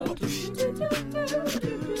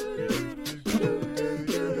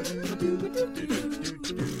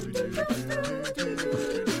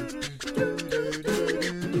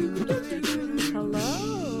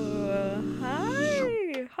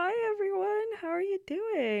are you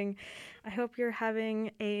doing? I hope you're having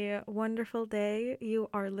a wonderful day. You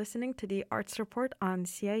are listening to the Arts Report on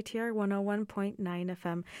CITR 101.9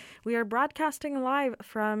 FM. We are broadcasting live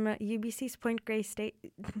from UBC's Point Grey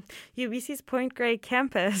UBC's Point Grey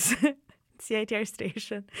campus. CITR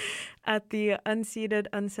station at the unceded,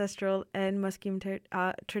 ancestral, and Musqueam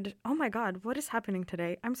tradition. Oh my God, what is happening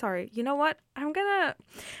today? I'm sorry. You know what? I'm gonna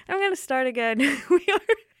start again.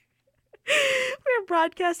 We're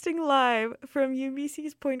broadcasting live from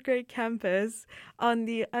UBC's Point Grey campus on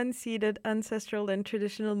the unceded, ancestral, and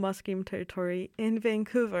traditional Musqueam territory in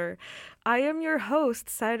Vancouver. I am your host,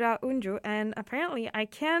 Saira Unju, and apparently I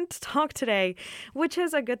can't talk today, which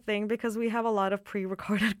is a good thing because we have a lot of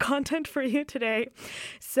pre-recorded content for you today.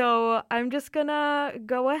 So I'm just gonna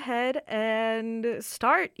go ahead and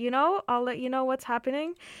start, I'll let you know what's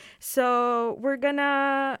happening. So we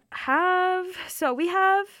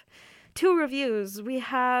have two reviews.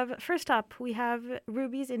 First up, we have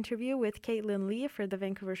Ruby's interview with Kaitly Lee for the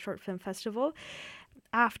Vancouver Short Film Festival.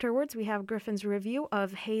 Afterwards, we have Griffin's review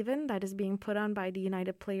of Haven that is being put on by the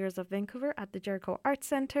United Players of Vancouver at the Jericho Arts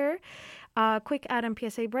Centre. Quick ad and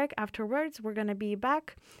PSA break. Afterwards, we're going to be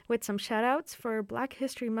back with some shout-outs for Black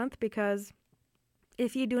History Month because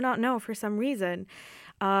if you do not know, for some reason,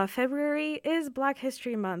 February is Black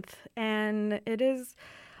History Month, and it is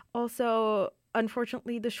also,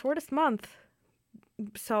 unfortunately, the shortest month.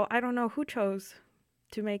 So I don't know who chose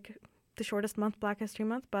to make the shortest month Black History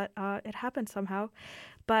Month, but it happened somehow.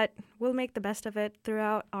 But we'll make the best of it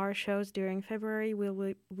throughout our shows during February.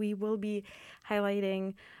 We will be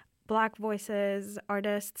highlighting Black voices,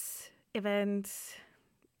 artists, events,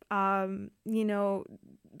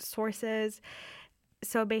 sources.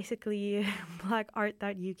 So basically, Black art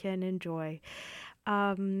that you can enjoy.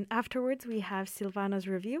 Afterwards, we have Silvana's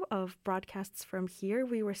review of broadcasts from here.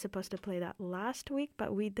 We were supposed to play that last week,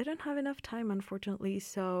 but we didn't have enough time, unfortunately,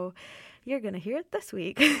 so you're going to hear it this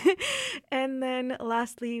week. And then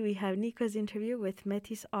lastly, we have Niko's interview with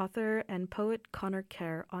Metis author and poet Conor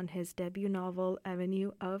Kerr on his debut novel,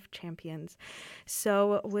 Avenue of Champions.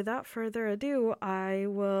 So without further ado, I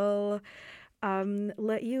will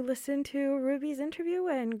let you listen to Ruby's interview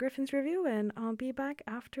and Griffin's review, and I'll be back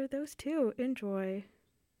after those two. Enjoy.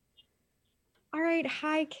 All right.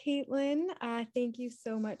 Hi, Caitlin. Thank you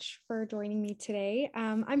so much for joining me today.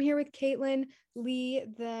 I'm here with Kaitly Lee,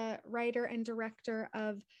 the writer and director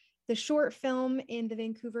of the short film in the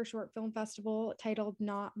Vancouver Short Film Festival titled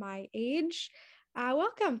Not My Age.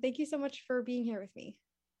 Welcome. Thank you so much for being here with me.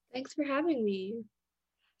 Thanks for having me.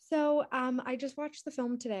 So I just watched the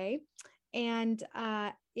film today, and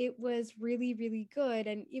it was really, really good.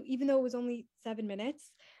 And even though it was only 7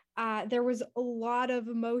 minutes, there was a lot of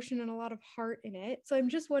emotion and a lot of heart in it. So I'm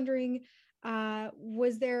just wondering,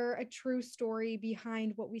 was there a true story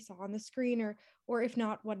behind what we saw on the screen, or if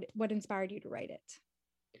not, what inspired you to write it?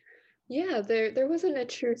 Yeah, there wasn't a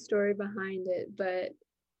true story behind it, but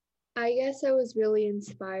I guess I was really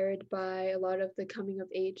inspired by a lot of the coming of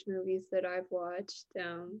age movies that I've watched.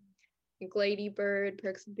 Like Lady Bird,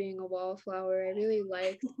 Perks of Being a Wallflower. I really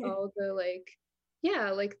liked all the like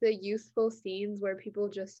the youthful scenes where people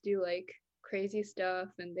just do like crazy stuff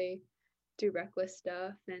and they do reckless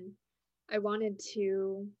stuff, and I wanted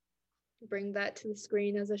to bring that to the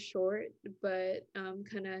screen as a short, but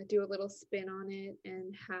kind of do a little spin on it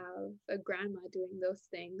and have a grandma doing those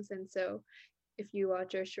things. And so if you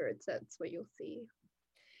watch our shorts, that's what you'll see.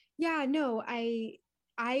 Yeah, no, I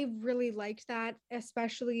really liked that,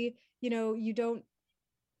 especially, you don't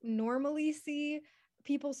normally see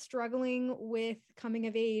people struggling with coming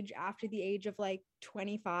of age after the age of like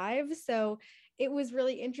 25. So it was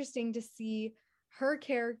really interesting to see her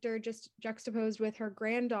character just juxtaposed with her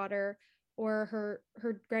granddaughter, or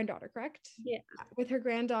her granddaughter, correct? Yeah. With her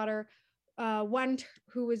granddaughter, one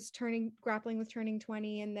who was grappling with turning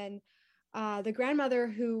 20, and then the grandmother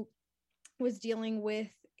who was dealing with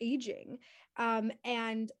aging.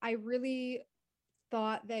 And I really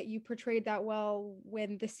thought that you portrayed that well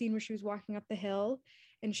when the scene where she was walking up the hill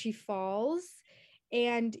and she falls,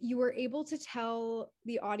 and you were able to tell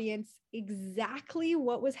the audience exactly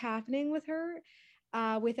what was happening with her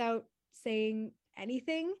without saying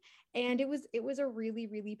anything. And it was a really,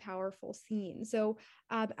 really powerful scene. So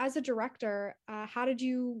as a director, how did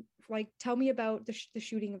you tell me about the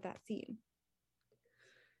shooting of that scene?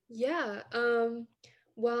 Yeah.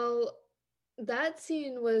 Well, that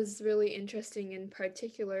scene was really interesting in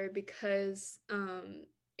particular because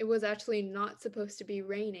it was actually not supposed to be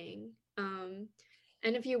raining. And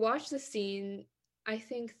if you watch the scene, I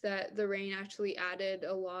think that the rain actually added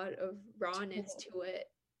a lot of rawness to it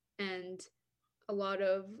and a lot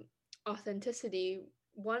of authenticity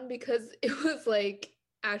one, because it was like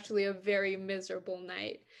actually a very miserable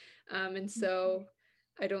night. And so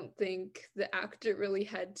I don't think the actor really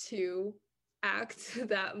had to act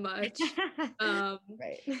that much,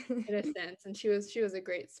 Right. in a sense. And she was a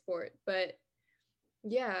great sport. But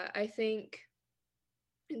yeah, I think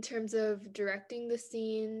in terms of directing the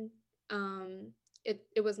scene,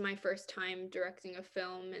 it was my first time directing a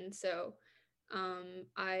film, and so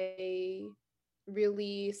I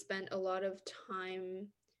really spent a lot of time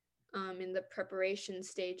in the preparation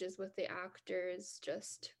stages with the actors,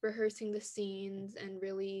 just rehearsing the scenes and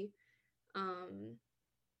really, um,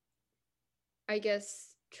 I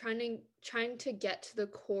guess, trying to get to the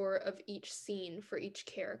core of each scene for each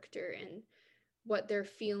character and what they're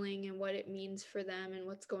feeling and what it means for them and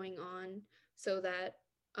what's going on, so that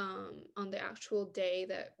on the actual day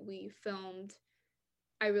that we filmed,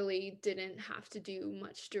 I really didn't have to do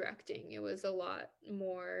much directing. It was a lot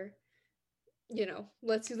more,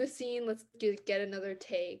 let's do the scene, let's get another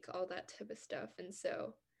take, all that type of stuff. And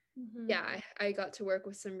so, Mhm. yeah, I got to work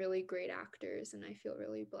with some really great actors, and I feel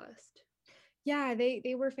really blessed. Yeah,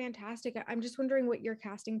 they were fantastic. I'm just wondering what your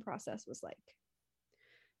casting process was like.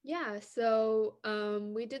 Yeah, so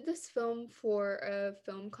we did this film for a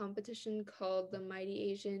film competition called the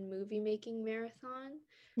Mighty Asian Movie Making Marathon,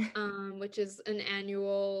 which is an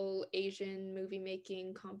annual Asian movie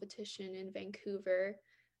making competition in Vancouver.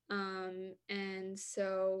 And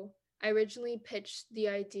so I originally pitched the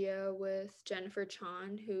idea with Jennifer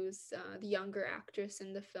Chan, who's the younger actress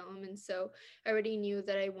in the film. And so I already knew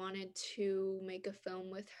that I wanted to make a film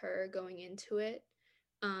with her going into it.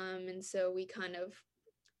 And so we kind of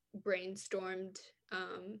brainstormed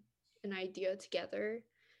an idea together.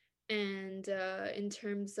 And in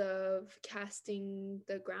terms of casting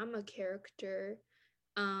the grandma character,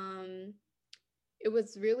 um, it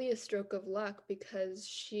was really a stroke of luck because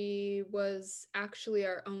she was actually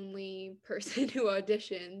our only person who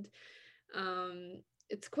auditioned.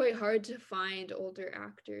 It's quite hard to find older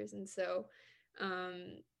actors, and so,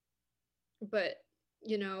 um, but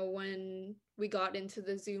when we got into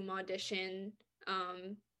the Zoom audition,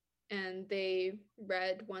 um, and they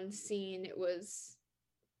read one scene, it was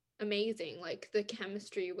amazing. Like the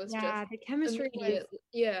chemistry was just Yeah, the chemistry immediate.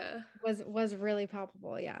 Yeah. was really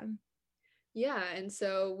palpable. Yeah. Yeah, and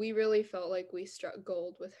so we really felt like we struck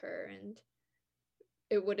gold with her, and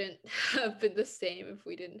it wouldn't have been the same if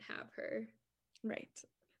we didn't have her. Right.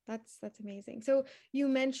 That's amazing. So you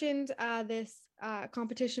mentioned this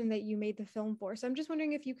competition that you made the film for. So I'm just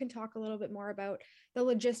wondering if you can talk a little bit more about the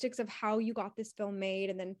logistics of how you got this film made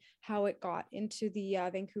and then how it got into the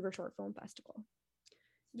Vancouver Short Film Festival.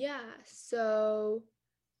 Yeah, so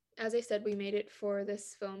as I said, we made it for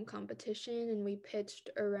this film competition, and we pitched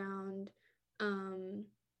around, um,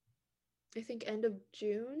 I think, end of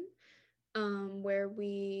June, where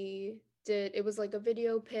it was like a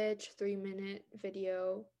video pitch, 3-minute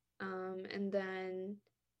video, and then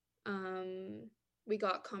um, we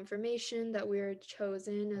got confirmation that we were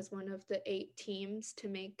chosen as one of the 8 teams to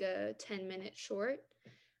make a 10-minute short.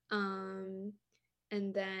 Um,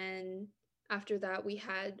 and then after that, we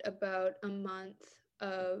had about a month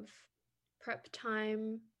of prep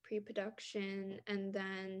time, pre-production, and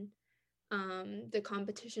then the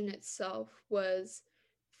competition itself was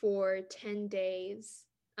for 10 days,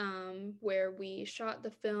 where we shot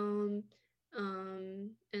the film,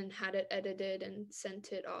 and had it edited and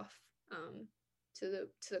sent it off, to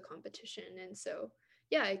the competition. And so,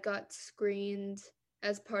 yeah, it got screened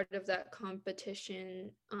as part of that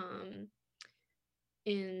competition,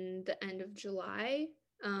 in the end of July,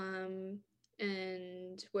 um,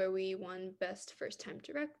 and where we won Best First Time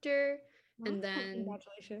Director. Wow, And then,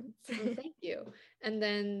 congratulations. oh, thank you. And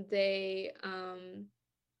then they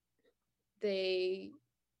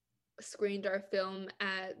screened our film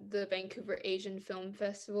at the Vancouver Asian Film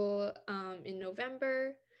Festival, in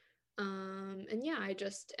November. And yeah, I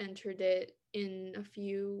just entered it in a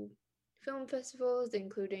few film festivals,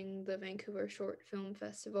 including the Vancouver Short Film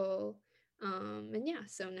Festival. And yeah,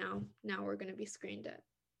 so now we're going to be screened at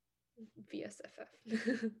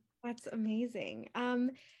VSFF. That's amazing.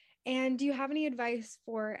 And do you have any advice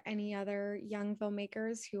for any other young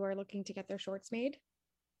filmmakers who are looking to get their shorts made?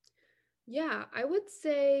 Yeah, I would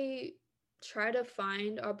say try to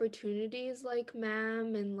find opportunities like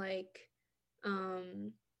MAM, and like,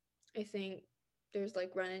 um I think there's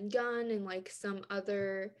like Run and Gun and like some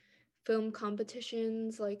other film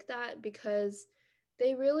competitions like that, because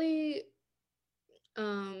they really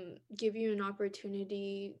give you an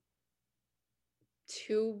opportunity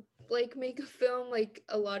to like make a film. Like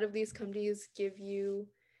a lot of these companies give you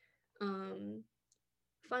um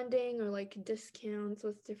funding or like discounts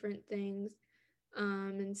with different things.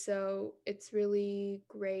 And so it's really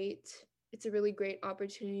great. It's a really great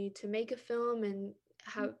opportunity to make a film and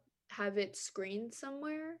have it screened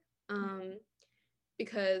somewhere.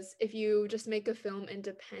 Because if you just make a film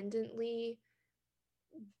independently,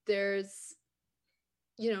 there's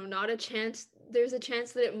not a chance, there's a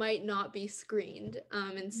chance that it might not be screened.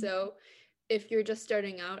 And so if you're just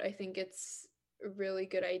starting out, I think it's a really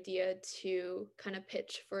good idea to kind of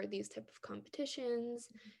pitch for these type of competitions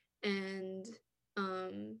and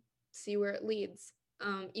see where it leads.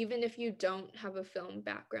 Even if you don't have a film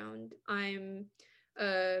background, I'm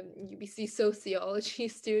a UBC sociology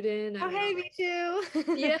student. Oh, hey, me too.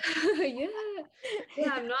 Yeah,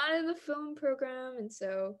 yeah. I'm not in the film program, and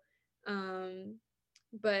so,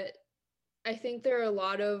 but I think there are a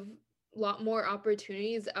lot more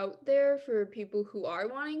opportunities out there for people who are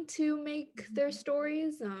wanting to make their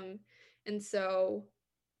stories. And so,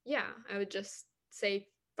 yeah, I would just say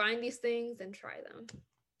find these things and try them.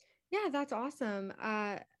 Yeah, that's awesome.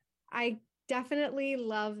 I definitely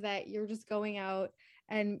love that you're just going out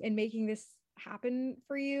and making this happen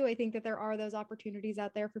for you. I think that there are those opportunities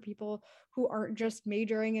out there for people who aren't just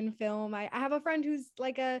majoring in film. I have a friend who's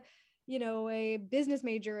like a business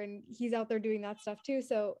major, and he's out there doing that stuff too.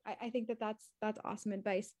 So I think that that's awesome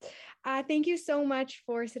advice. Thank you so much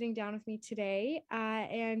for sitting down with me today.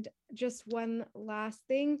 And just one last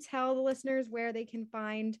thing, tell the listeners where they can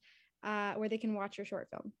watch your short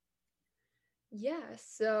film. Yeah,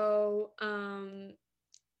 so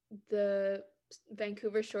the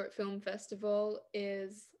Vancouver Short Film Festival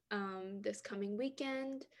is this coming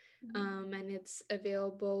weekend, and it's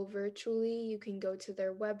available virtually. You can go to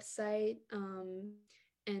their website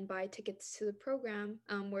and buy tickets to the program.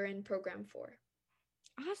 We're in program 4.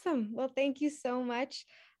 Awesome. Well, thank you so much.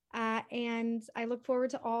 And I look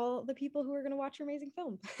forward to all the people who are going to watch your amazing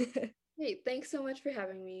film. Great. Thanks so much for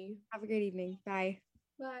having me. Have a great evening. Bye.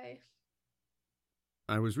 Bye.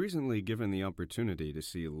 I was recently given the opportunity to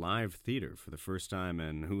see live theater for the first time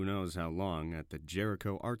in who knows how long at the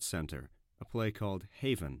Jericho Arts Centre, a play called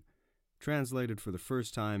Haven, translated for the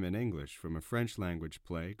first time in English from a French-language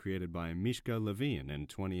play created by Mishka Levine in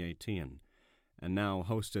 2018, and now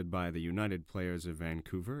hosted by the United Players of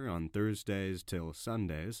Vancouver on Thursdays till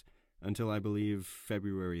Sundays until I believe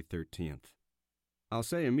February 13th. I'll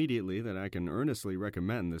say immediately that I can earnestly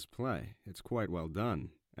recommend this play. It's quite well done,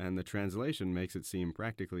 and the translation makes it seem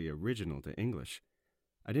practically original to English.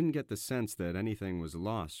 I didn't get the sense that anything was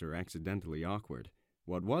lost or accidentally awkward.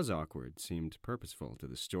 What was awkward seemed purposeful to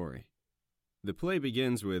the story. The play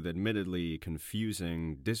begins with admittedly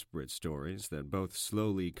confusing, disparate stories that both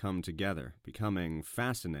slowly come together, becoming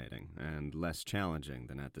fascinating and less challenging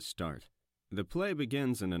than at the start. The play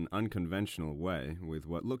begins in an unconventional way with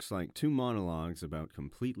what looks like 2 monologues about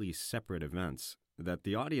completely separate events that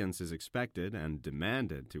the audience is expected and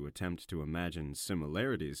demanded to attempt to imagine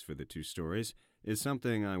similarities for the 2 stories is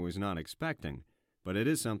something I was not expecting, but it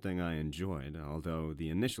is something I enjoyed, although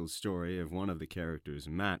the initial story of one of the characters,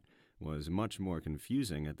 Matt, was much more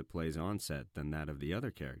confusing at the play's onset than that of the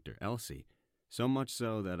other character, Elsie, so much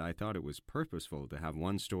so that I thought it was purposeful to have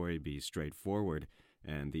one story be straightforward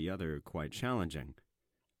and the other quite challenging.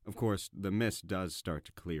 Of course, the mist does start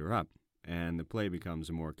to clear up, and the play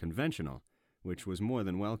becomes more conventional, which was more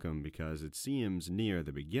than welcome because it seems near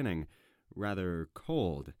the beginning rather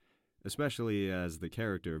cold, especially as the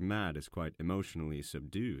character of Matt is quite emotionally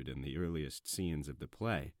subdued in the earliest scenes of the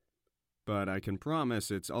play. But I can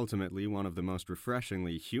promise it's ultimately one of the most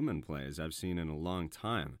refreshingly human plays I've seen in a long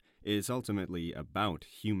time. It's ultimately about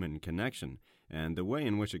human connection, and the way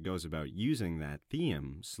in which it goes about using that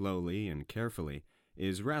theme, slowly and carefully,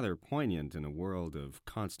 is rather poignant in a world of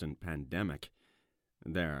constant pandemic.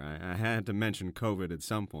 There, I had to mention COVID at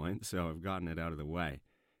some point, so I've gotten it out of the way.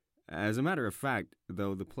 As a matter of fact,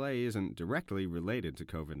 though the play isn't directly related to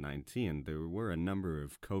COVID-19, there were a number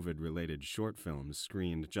of COVID-related short films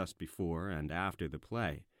screened just before and after the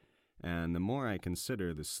play. And the more I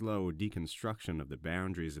consider the slow deconstruction of the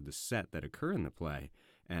boundaries of the set that occur in the play,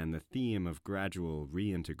 and the theme of gradual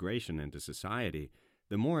reintegration into society,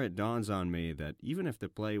 the more it dawns on me that even if the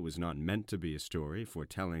play was not meant to be a story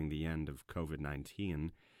foretelling the end of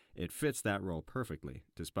COVID-19, it fits that role perfectly,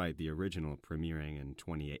 despite the original premiering in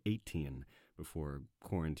 2018, before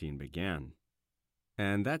quarantine began.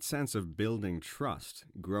 And that sense of building trust,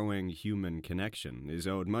 growing human connection, is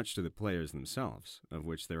owed much to the players themselves, of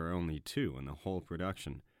which there are only 2 in the whole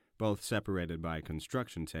production, both separated by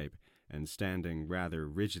construction tape and standing rather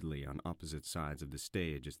rigidly on opposite sides of the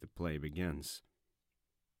stage as the play begins.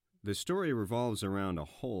 The story revolves around a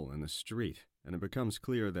hole in the street, and it becomes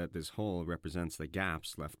clear that this hole represents the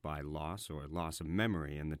gaps left by loss or loss of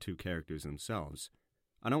memory in the two characters themselves.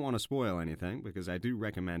 I don't want to spoil anything, because I do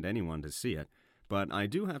recommend anyone to see it, but I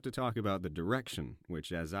do have to talk about the direction,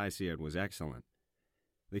 which, as I see it, was excellent.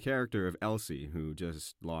 The character of Elsie, who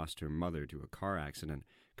just lost her mother to a car accident,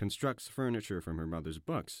 constructs furniture from her mother's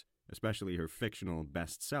books, especially her fictional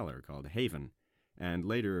bestseller called Haven, and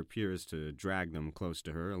later appears to drag them close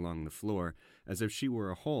to her along the floor as if she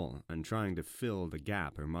were a hole and trying to fill the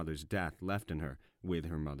gap her mother's death left in her with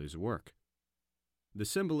her mother's work. The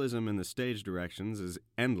symbolism in the stage directions is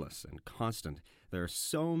endless and constant. There are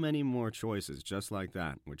so many more choices just like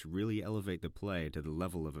that, which really elevate the play to the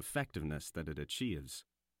level of effectiveness that it achieves.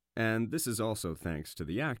 And this is also thanks to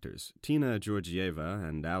the actors, Tina Georgieva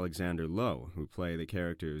and Alexander Lowe, who play the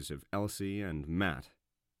characters of Elsie and Matt.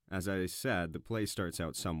 As I said, the play starts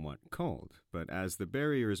out somewhat cold, but as the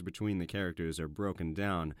barriers between the characters are broken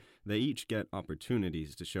down, they each get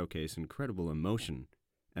opportunities to showcase incredible emotion,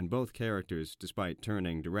 and both characters, despite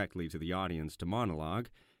turning directly to the audience to monologue,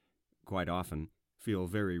 quite often feel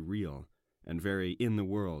very real and very in the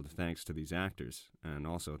world thanks to these actors, and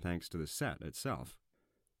also thanks to the set itself.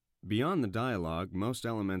 Beyond the dialogue, most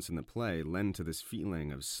elements in the play lend to this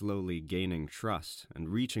feeling of slowly gaining trust and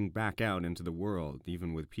reaching back out into the world,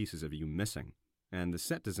 even with pieces of you missing, and the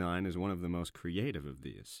set design is one of the most creative of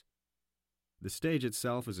these. The stage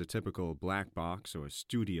itself is a typical black box or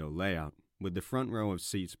studio layout, with the front row of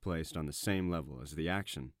seats placed on the same level as the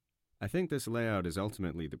action. I think this layout is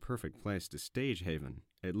ultimately the perfect place to stage Haven.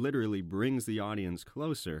 It literally brings the audience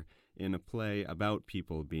closer in a play about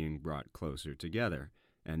people being brought closer together,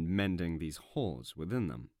 and mending these holes within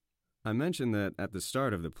them. I mentioned that at the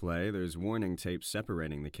start of the play there's warning tape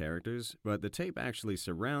separating the characters, but the tape actually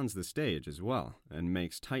surrounds the stage as well, and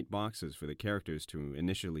makes tight boxes for the characters to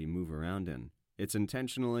initially move around in. It's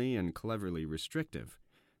intentionally and cleverly restrictive.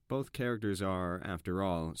 Both characters are, after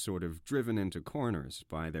all, sort of driven into corners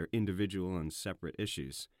by their individual and separate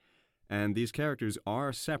issues. And these characters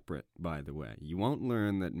are separate, by the way. You won't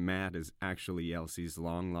learn that Matt is actually Elsie's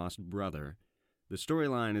long-lost brother. The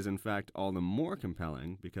storyline is in fact all the more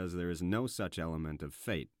compelling because there is no such element of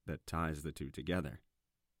fate that ties the two together.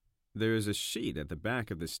 There is a sheet at the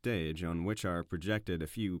back of the stage on which are projected a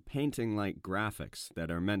few painting-like graphics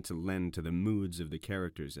that are meant to lend to the moods of the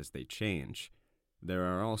characters as they change. There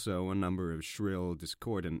are also a number of shrill,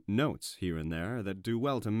 discordant notes here and there that do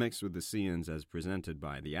well to mix with the scenes as presented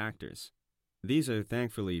by the actors. These are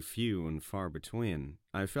thankfully few and far between.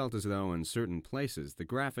 I felt as though in certain places the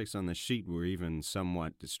graphics on the sheet were even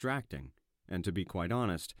somewhat distracting, and to be quite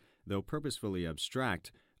honest, though purposefully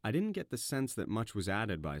abstract, I didn't get the sense that much was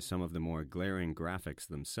added by some of the more glaring graphics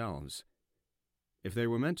themselves. If they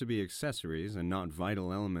were meant to be accessories and not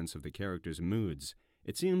vital elements of the characters' moods,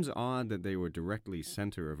 it seems odd that they were directly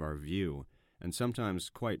center of our view, and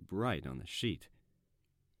sometimes quite bright on the sheet.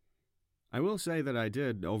 I will say that I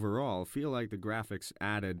did, overall, feel like the graphics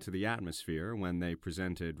added to the atmosphere when they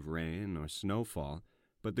presented rain or snowfall,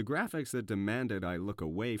 but the graphics that demanded I look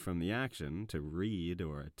away from the action to read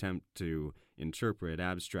or attempt to interpret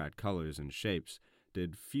abstract colors and shapes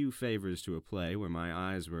did few favors to a play where my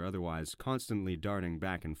eyes were otherwise constantly darting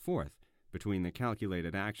back and forth between the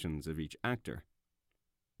calculated actions of each actor.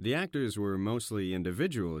 The actors were mostly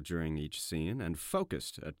individual during each scene and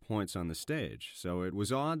focused at points on the stage, so it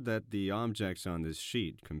was odd that the objects on this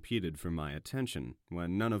sheet competed for my attention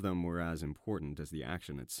when none of them were as important as the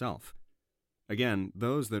action itself. Again,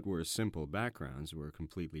 those that were simple backgrounds were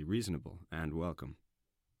completely reasonable and welcome.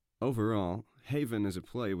 Overall, Haven is a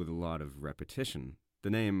play with a lot of repetition. The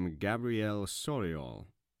name Gabrielle Soriol,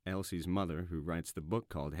 Elsie's mother who writes the book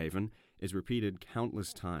called Haven, is repeated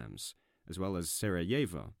countless times, as well as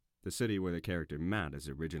Sarajevo, the city where the character Matt is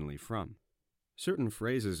originally from. Certain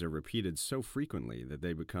phrases are repeated so frequently that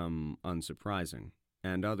they become unsurprising,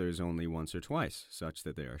 and others only once or twice, such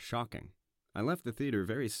that they are shocking. I left the theater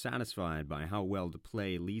very satisfied by how well the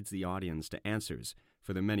play leads the audience to answers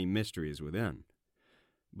for the many mysteries within.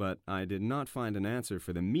 But I did not find an answer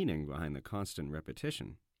for the meaning behind the constant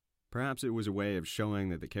repetition. Perhaps it was a way of showing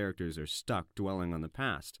that the characters are stuck dwelling on the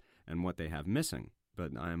past and what they have missing,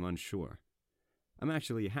 but I am unsure. I'm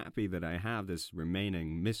actually happy that I have this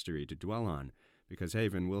remaining mystery to dwell on, because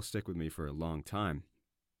Haven will stick with me for a long time.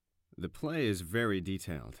 The play is very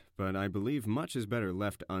detailed, but I believe much is better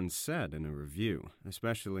left unsaid in a review,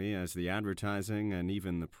 especially as the advertising and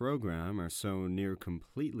even the program are so near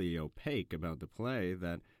completely opaque about the play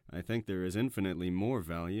that I think there is infinitely more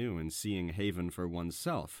value in seeing Haven for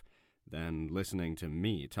oneself than listening to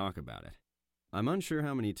me talk about it. I'm unsure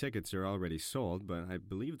how many tickets are already sold, but I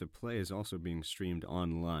believe the play is also being streamed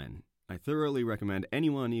online. I thoroughly recommend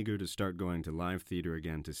anyone eager to start going to live theater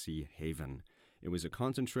again to see Haven. It was a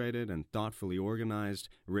concentrated and thoughtfully organized,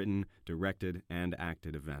 written, directed, and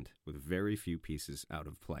acted event with very few pieces out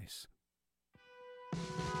of place.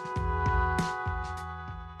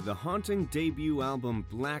 The haunting debut album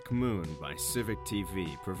Black Moon by Civic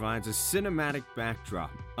TV provides a cinematic backdrop,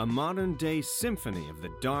 a modern-day symphony of the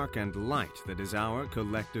dark and light that is our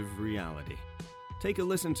collective reality. Take a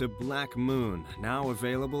listen to Black Moon, now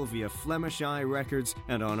available via Flemish Eye Records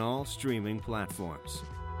and on all streaming platforms.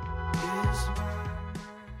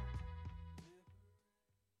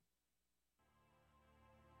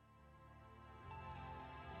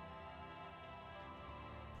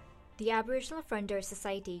 The Aboriginal Frontier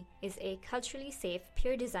Society is a culturally safe,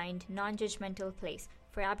 peer-designed, non-judgmental place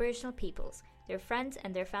for Aboriginal peoples, their friends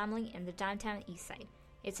and their family in the downtown east side.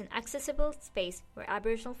 It's an accessible space where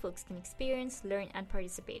Aboriginal folks can experience, learn and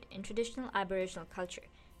participate in traditional Aboriginal culture,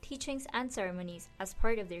 teachings and ceremonies as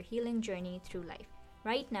part of their healing journey through life.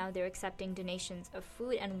 Right now they're accepting donations of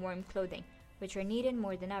food and warm clothing, which are needed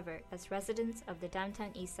more than ever as residents of the downtown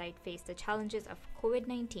east side face the challenges of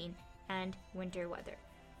COVID-19 and winter weather.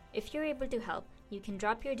 If you're able to help, you can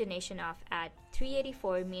drop your donation off at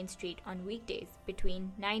 384 Main Street on weekdays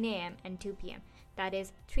between 9 a.m. and 2 p.m. That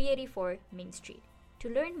is 384 Main Street. To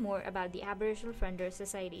learn more about the Aboriginal Frontier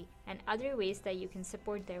Society and other ways that you can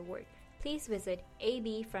support their work, please visit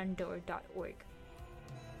abfrontdoor.org.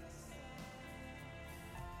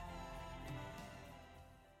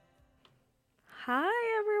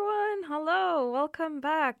 Hi everyone, hello, welcome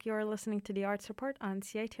back. You're listening to the Arts Report on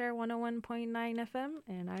CITR 101.9 FM,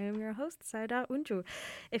 and I am your host, Saida Unju.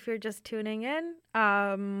 If you're just tuning in,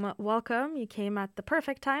 welcome. You came at the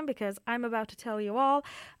perfect time because I'm about to tell you all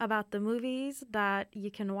about the movies that you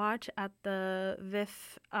can watch at the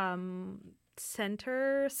VIFF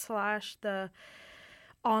Center / the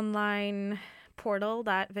online portal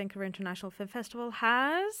that Vancouver International Film Festival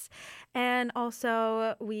has. And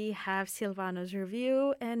also we have Silvana's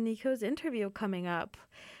review and Niko's interview coming up.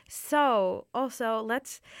 So also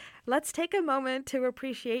let's take a moment to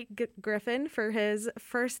appreciate Griffin for his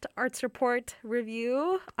first Arts Report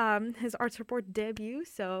review, his Arts Report debut.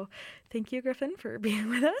 So thank you, Griffin, for being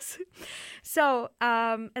with us. So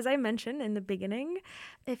as I mentioned in the beginning,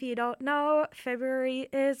 if you don't know, February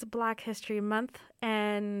is Black History Month,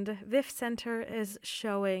 and VIFF Center is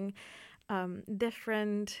showing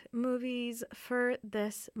different movies for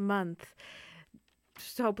this month.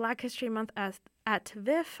 So Black History Month at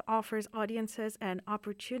VIFF offers audiences an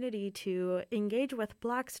opportunity to engage with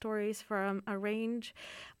Black stories from a range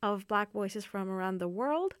of Black voices from around the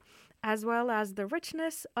world, as well as the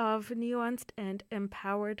richness of nuanced and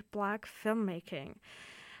empowered Black filmmaking.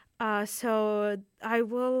 So I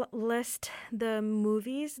will list the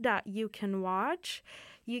movies that you can watch.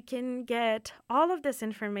 You can get all of this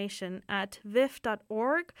information at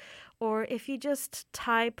viff.org, or if you just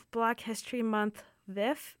type Black History Month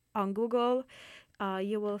VIFF on Google,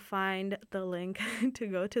 you will find the link to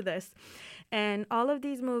go to this. And all of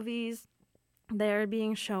these movies, they're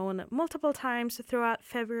being shown multiple times throughout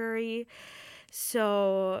February.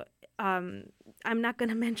 So I'm not going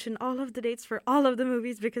to mention all of the dates for all of the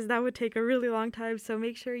movies because that would take a really long time. So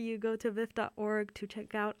make sure you go to viff.org to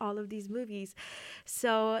check out all of these movies.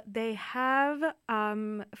 So they have,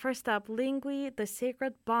 first up, Lingui, The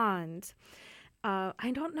Sacred Bond.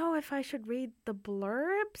 I don't know if I should read the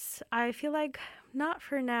blurbs. I feel like not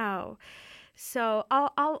for now. So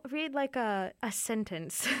I'll read like a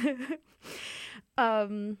sentence.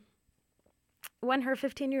 When her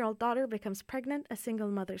 15-year-old daughter becomes pregnant, a single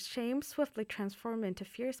mother's shame swiftly transforms into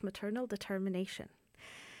fierce maternal determination.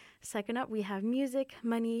 Second up, we have Music,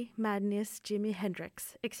 Money, Madness, Jimi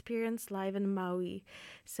Hendrix, Experience Live in Maui.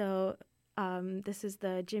 So this is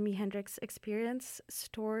the Jimi Hendrix Experience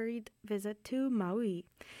storied visit to Maui.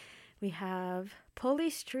 We have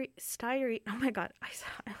Polystyrene. Oh my God,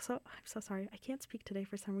 I'm so sorry. I can't speak today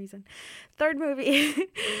for some reason. Third movie,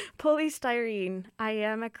 Polystyrene. I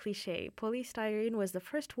Am a Cliche. Polystyrene was the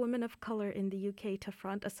first woman of color in the UK to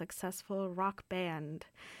front a successful rock band.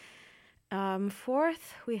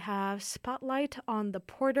 Fourth, we have Spotlight on The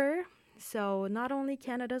Porter. So not only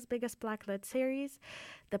Canada's biggest Black-led series,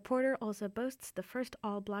 The Porter also boasts the first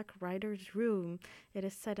all-Black writer's room. It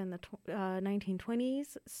is set in the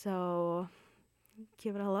 1920s, so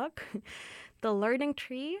give it a look. The Learning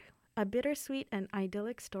Tree. a bittersweet and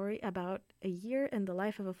idyllic story about a year in the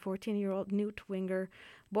life of a 14-year-old Newt Winger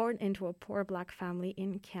born into a poor black family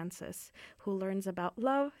in Kansas, who learns about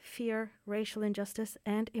love, fear, racial injustice,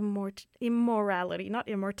 and immorality, not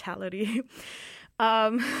immortality.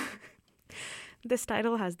 um, this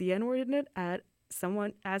title has the N-word in it. As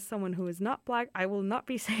someone who is not black, I will not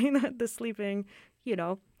be saying that the sleeping,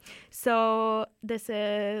 So this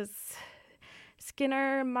is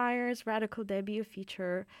Skinner Meyer's radical debut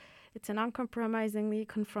feature. It's an uncompromisingly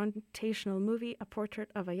confrontational movie, a portrait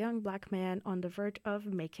of a young black man on the verge of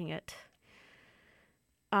making it.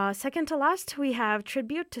 Second to last, we have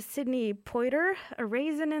Tribute to Sidney Poitier, A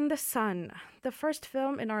Raisin in the Sun. The first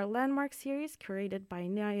film in our landmark series, curated by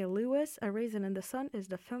Nia Lewis, A Raisin in the Sun is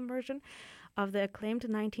the film version of the acclaimed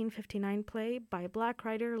 1959 play by black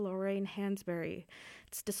writer Lorraine Hansberry.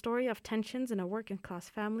 It's the story of tensions in a working-class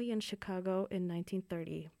family in Chicago in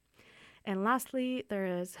 1930. And lastly, there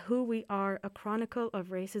is Who We Are, A Chronicle of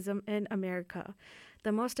Racism in America,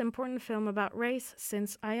 the most important film about race,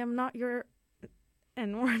 since I am not your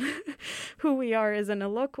N-word. Who We Are is an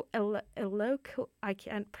I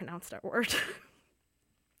can't pronounce that word.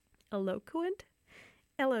 Eloquent,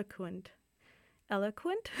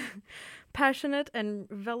 passionate and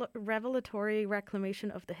revelatory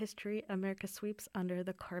reclamation of the history America sweeps under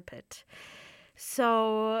the carpet.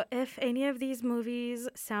 So if any of these movies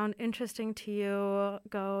sound interesting to you,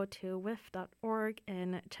 go to VIFF.org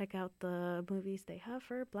and check out the movies they have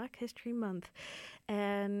for Black History Month.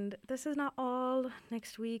 And this is not all.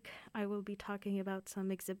 Next week, I will be talking about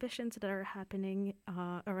some exhibitions that are happening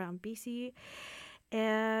around BC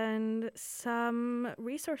and some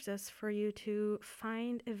resources for you to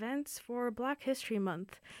find events for Black History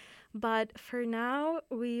Month. But for now,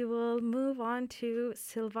 we will move on to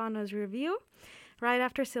Silvana's review. Right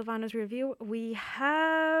after Silvana's review, we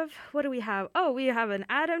have... What do we have? Oh, we have an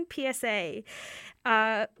Adam PSA.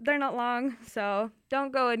 They're not long, so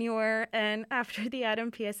don't go anywhere. And after the Adam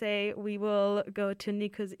PSA, we will go to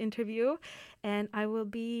Niko's interview. And I will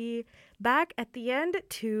be back at the end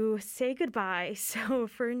to say goodbye. So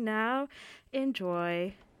for now,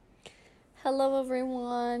 enjoy. Hello,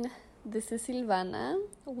 everyone. This is Silvana.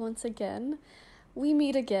 Once again, we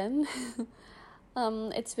meet again.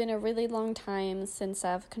 It's been a really long time since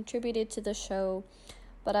I've contributed to the show,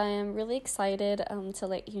 but I am really excited to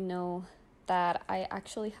let you know that I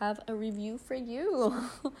actually have a review for you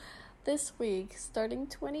this week, starting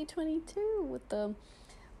 2022 with the,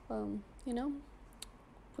 with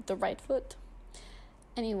the right foot.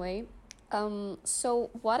 Anyway, so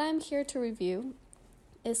what I'm here to review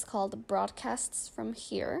is called Broadcasts from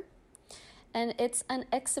Here. And it's an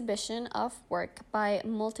exhibition of work by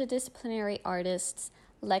multidisciplinary artists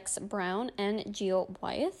Lex Brown and Gio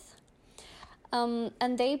Wyeth.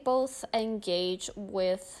 And they both engage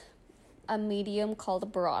with a medium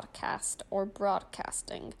called broadcast or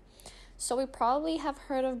broadcasting. So we probably have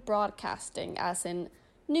heard of broadcasting as in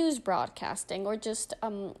news broadcasting or just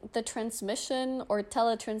the transmission or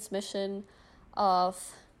teletransmission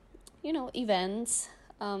of, events,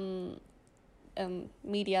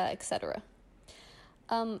 media, etc.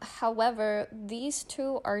 However, these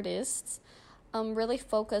two artists really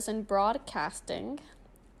focus on broadcasting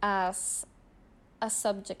as a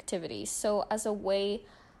subjectivity, so as a way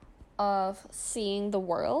of seeing the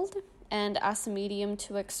world and as a medium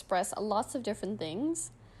to express lots of different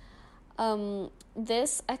things.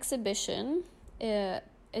 This exhibition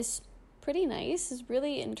is pretty nice, is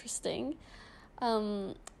really interesting.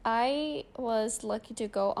 I was lucky to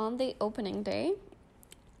go on the opening day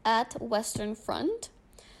at Western Front.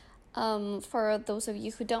 For those of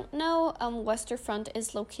you who don't know, Western Front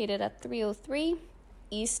is located at 303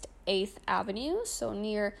 East 8th Avenue, so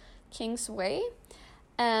near Kingsway,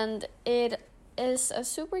 and it is a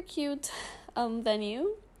super cute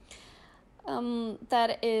venue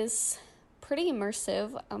that is pretty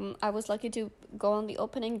immersive. I was lucky to go on the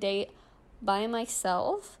opening day by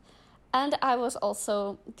myself, and I was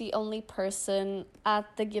also the only person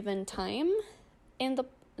at the given time in the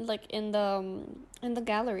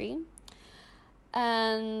gallery,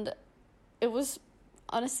 and it was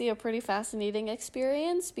honestly a pretty fascinating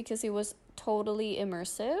experience because it was totally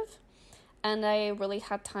immersive, and I really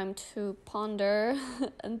had time to ponder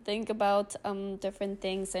and think about different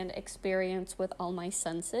things and experience with all my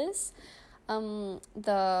senses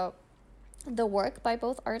the work by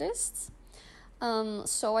both artists.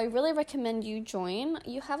 So I really recommend you join.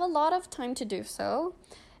 You have a lot of time to do so.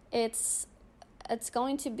 It's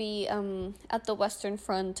going to be at the Western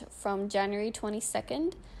Front from January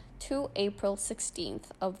 22nd to April 16th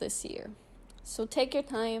of this year. So take your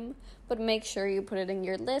time, but make sure you put it in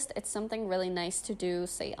your list. It's something really nice to do,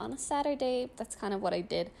 say, on a Saturday. That's kind of what I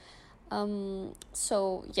did.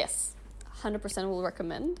 So yes, 100% will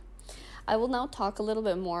recommend. I will now talk a little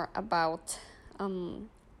bit more about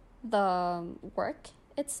the work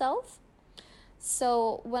itself.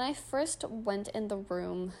 So when I first went in the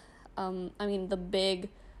room, the big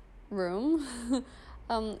room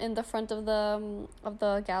in the front of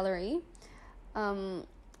the gallery,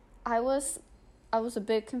 I was a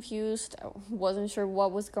bit confused. I wasn't sure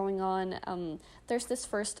what was going on. There's this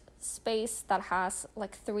first space that has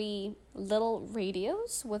like 3 little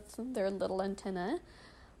radios with their little antenna.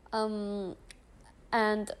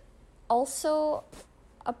 And also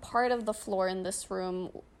a part of the floor in this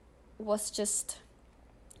room was just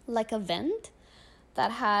like a vent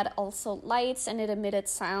that had also lights, and it emitted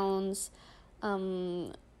sounds,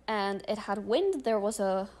 and it had wind. There was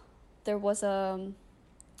a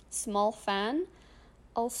small fan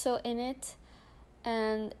also in it,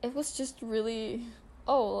 and it was just really,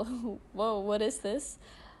 oh, whoa, what is this?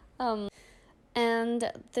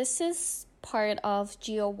 And this is part of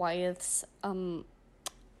Geo Wyeth's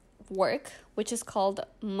work, which is called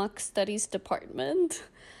Muck Studies Department.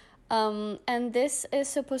 And this is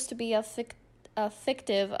supposed to be a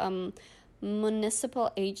fictive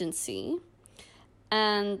municipal agency.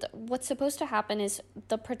 And what's supposed to happen is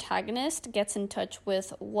the protagonist gets in touch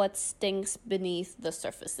with what stinks beneath the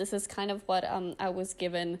surface. This is kind of what I was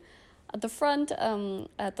given at the front,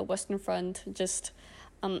 at the Western Front, just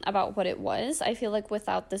about what it was. I feel like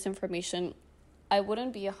without this information, I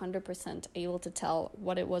wouldn't be 100% able to tell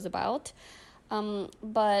what it was about.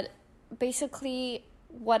 But basically,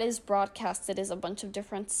 what is broadcasted is a bunch of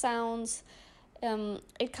different sounds.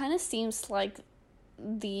 It kind of seems like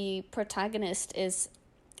the protagonist is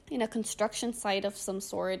in a construction site of some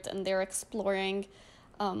sort, and they're exploring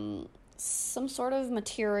some sort of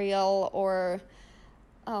material, or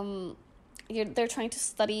they're trying to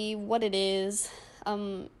study what it is.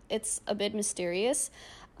 It's a bit mysterious.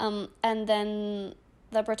 And then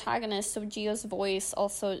the protagonist, so Gio's voice,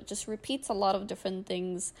 also just repeats a lot of different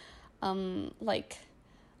things, like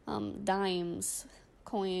dimes,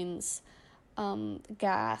 coins,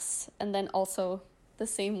 gas, and then also the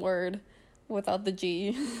same word without the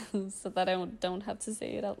G, so that I don't have to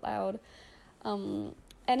say it out loud. And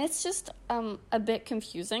it's just a bit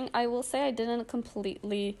confusing. I will say I didn't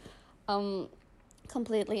completely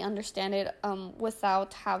understand it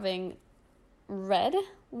without having read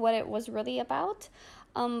what it was really about.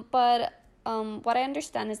 But what I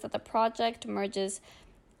understand is that the project merges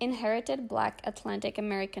inherited Black Atlantic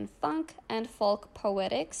American funk and folk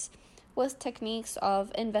poetics with techniques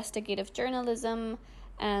of investigative journalism,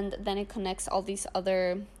 and then it connects all these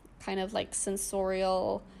other kind of like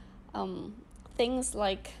sensorial things,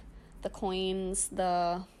 like the coins,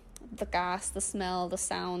 the gas, the smell, the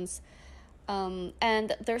sounds,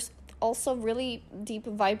 and there's also really deep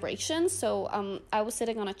vibration. So I was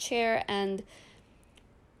sitting on a chair, and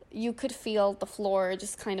you could feel the floor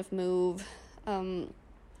just kind of move, and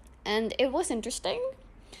it was interesting.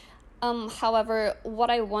 However, what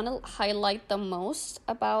I want to highlight the most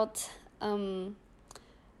about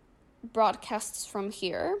broadcasts from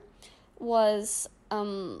here was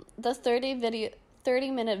the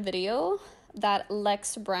 30-minute video that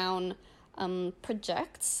Lex Brown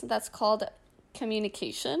projects. That's called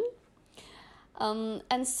Communication.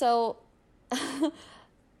 And so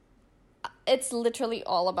it's literally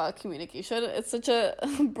all about communication. It's such a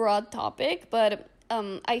broad topic, but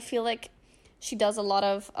I feel like she does a lot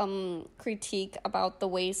of critique about the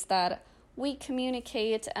ways that we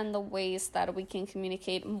communicate and the ways that we can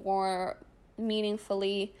communicate more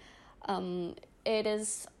meaningfully. It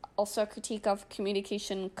is also a critique of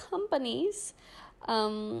communication companies,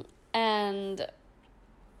 and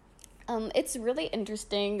it's really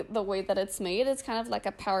interesting the way that it's made. It's kind of like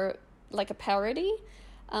a parody,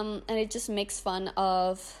 and it just makes fun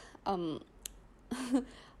of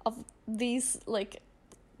of these like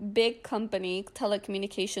big company,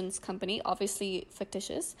 telecommunications company, obviously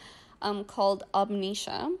fictitious, called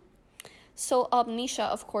Omniscia. So Omniscia,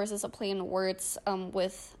 of course, is a play on words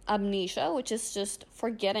with amnesia, which is just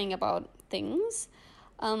forgetting about things.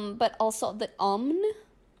 But also the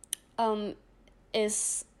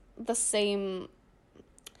is the same.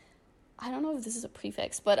 I don't know if this is a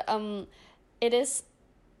prefix, but it is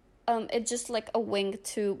it's just like a wing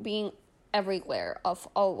to being everywhere, of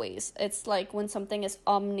always. It's like when something is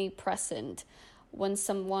omnipresent, when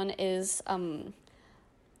someone is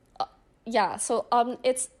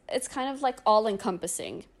it's kind of like all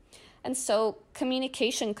encompassing. And so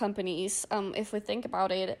communication companies, if we think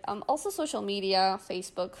about it, also social media,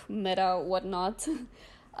 Facebook, Meta, whatnot,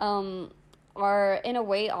 are in a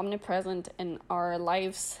way omnipresent in our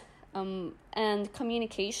lives. And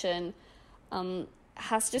communication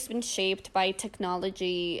has just been shaped by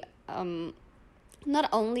technology, not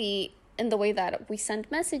only in the way that we send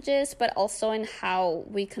messages, but also in how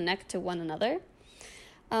we connect to one another.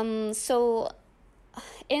 So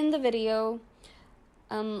in the video,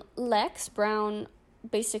 Lex Brown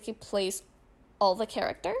basically plays all the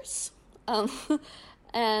characters.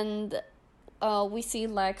 And we see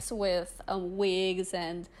Lex with wigs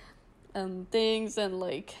and things and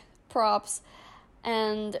like props,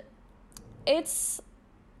 and it's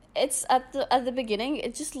at the beginning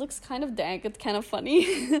it just looks kind of dank, it's kind of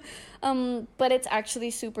funny, but it's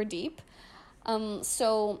actually super deep.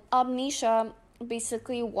 So Amnesia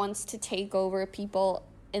basically wants to take over people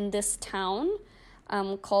in this town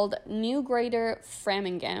called New Greater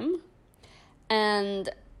Framingham, and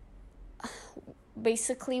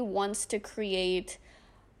basically wants to create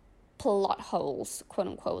plot holes, quote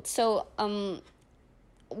unquote. So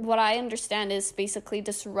what I understand is basically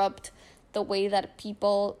disrupt the way that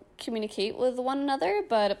people communicate with one another,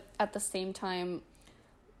 but at the same time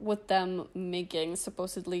with them making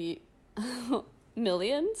supposedly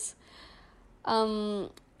millions.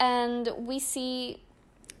 And we see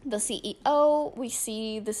the CEO, we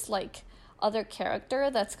see this like other character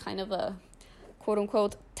that's kind of a quote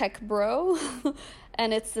unquote tech bro.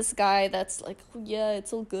 And it's this guy that's like, yeah,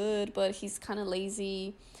 it's all good, but he's kind of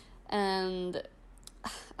lazy. And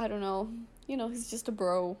I don't know, he's just a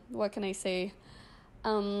bro. What can I say?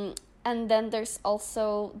 And then there's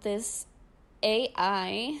also this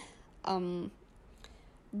AI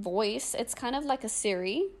voice. It's kind of like a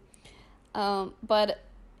Siri. But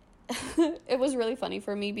it was really funny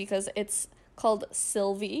for me because it's called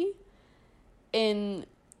Sylvie in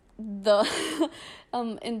the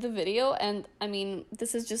video, and I mean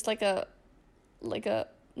this is just like a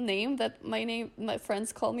name that my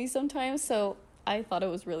friends call me sometimes, so I thought it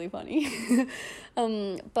was really funny.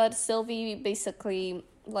 But Sylvie basically,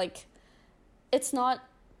 like, it's not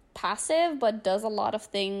passive but does a lot of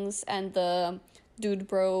things, and the dude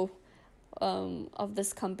bro of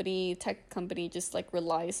this tech company just like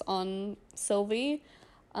relies on Sylvie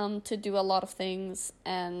to do a lot of things.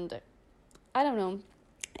 And I don't know,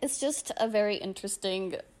 it's just a very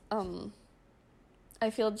interesting I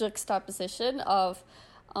feel juxtaposition of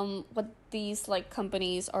what these like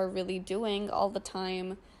companies are really doing all the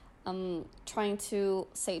time, trying to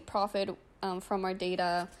say profit from our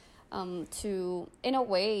data, to in a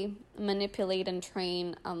way manipulate and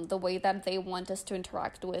train the way that they want us to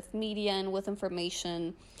interact with media and with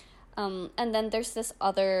information. And then there's this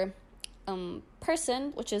other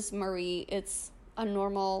person, which is Marie. It's a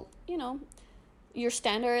normal, your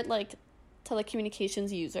standard like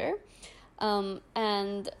telecommunications user,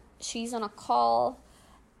 and she's on a call,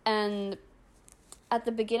 and at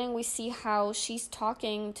the beginning we see how she's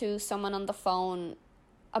talking to someone on the phone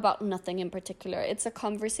about nothing in particular. It's a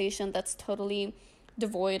conversation that's totally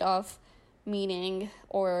devoid of meaning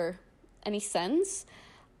or any sense.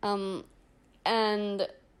 And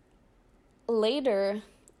later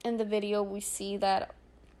in the video we see that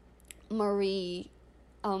Marie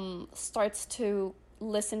starts to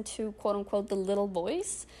listen to quote unquote the little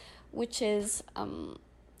voice, which is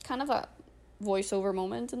kind of a voiceover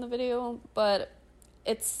moment in the video, but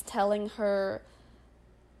it's telling her,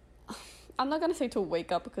 I'm not gonna say to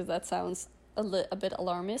wake up because that sounds a bit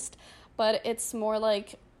alarmist, but it's more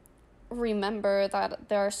like, remember that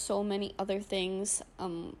there are so many other things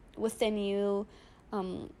within you,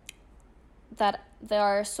 that there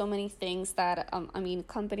are so many things that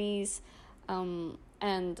companies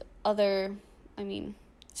and other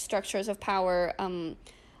structures of power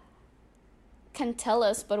can tell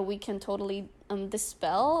us, but we can totally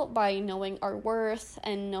dispel by knowing our worth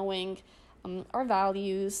and knowing our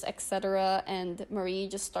values, etc. And Marie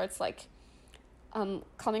just starts like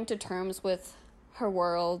coming to terms with her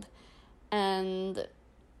world, and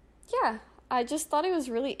yeah, I just thought it was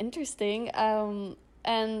really interesting,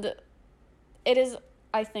 and it is,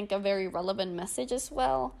 I think, a very relevant message as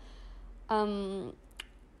well. In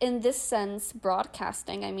this sense,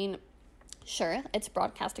 broadcasting, sure, it's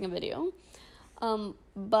broadcasting a video,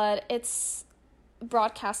 but it's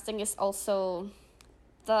broadcasting is also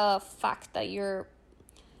the fact that you're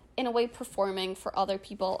in a way performing for other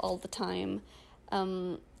people all the time.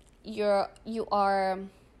 You are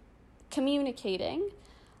communicating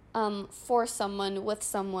for someone, with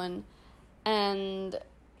someone, and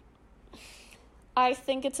I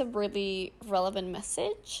think it's a really relevant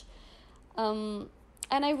message.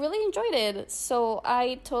 and I really enjoyed it. So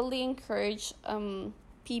I totally encourage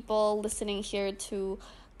people listening here to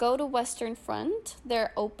go to Western Front.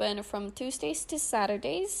 They're open from Tuesdays to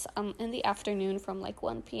Saturdays in the afternoon from like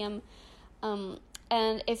 1 p.m.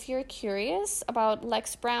 And if you're curious about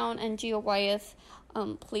Lex Brown and Gio Wyeth,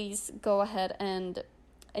 please go ahead and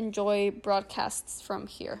enjoy broadcasts from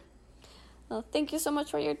here. Thank you so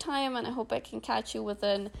much for your time, and I hope I can catch you with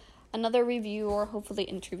another review or hopefully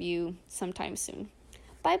interview sometime soon.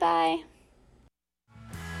 Bye-bye!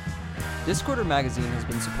 Discorder Magazine has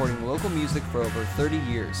been supporting local music for over 30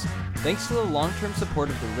 years. Thanks to the long-term support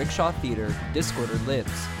of the Rickshaw Theatre, Discorder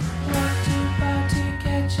lives.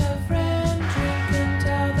 Catch a friend, drink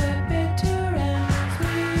until the bitter ends.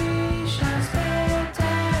 We shall spend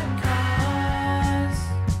time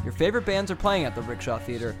cause. Your favorite bands are playing at the Rickshaw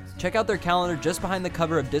Theatre. Check out their calendar just behind the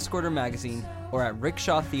cover of Discorder Magazine or at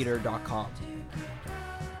rickshawtheatre.com.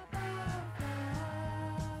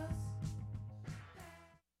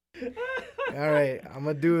 All right, I'm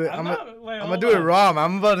gonna do it. I'm gonna do it raw.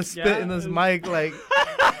 I'm about to spit in this mic like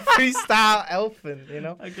freestyle elfin, you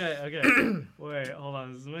know? Okay. Wait, hold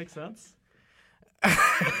on. Does this make sense?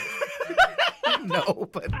 No,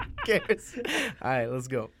 but who cares? All right, let's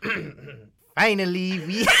go. Finally,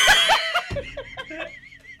 we...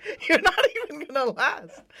 You're not even gonna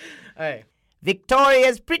last. All right.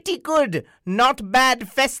 Victoria's pretty good, not bad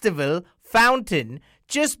festival, fountain,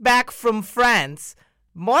 just back from France.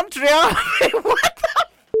 Montreal. What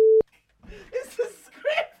the is the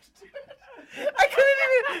script? I couldn't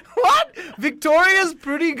even. What? Victoria's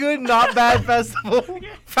pretty good, not bad festival.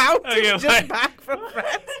 Fountain just back from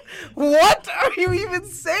France. What are you even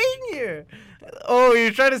saying here? Oh,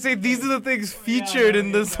 you're trying to say these are the things featured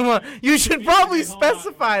in this one. You should probably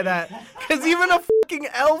specify that, because even a fucking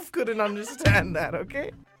elf couldn't understand that,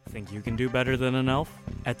 okay? Think you can do better than an elf?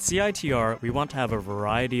 At CITR, we want to have a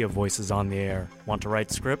variety of voices on the air. Want to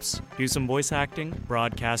write scripts? Do some voice acting?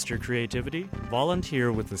 Broadcast your creativity?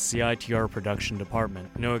 Volunteer with the CITR production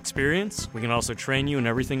department. No experience? We can also train you in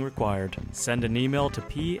everything required. Send an email to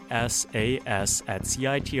psas@citr.ca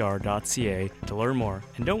to learn more.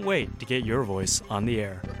 And don't wait to get your voice on the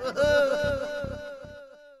air.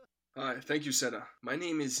 Hi, thank you, Sarah. My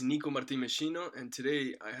name is Niko Martimescino, and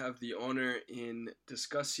today I have the honor in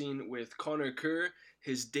discussing with Conor Kerr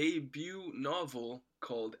his debut novel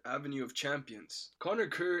called Avenue of Champions. Conor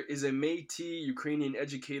Kerr is a Métis Ukrainian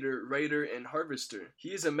educator, writer, and harvester.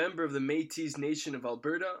 He is a member of the Métis Nation of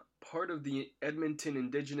Alberta, part of the Edmonton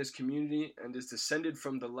Indigenous community, and is descended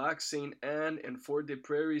from the Lac St. Anne and Fort des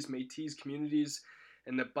Prairies Métis communities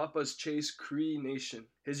and the Papas Chase Cree Nation.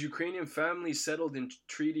 His Ukrainian family settled in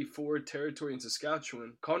Treaty 4 territory in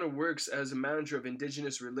Saskatchewan. Conor works as a manager of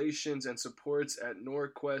Indigenous relations and supports at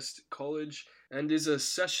Norquest College and is a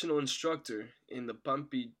sessional instructor in the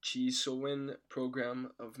Pampi Chisowen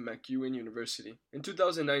program of MacEwan University. In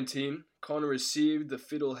 2019, Conor received the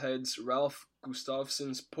Fiddlehead's Ralph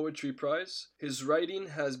Gustafson's Poetry Prize. His writing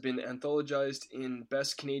has been anthologized in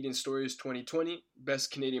Best Canadian Stories 2020,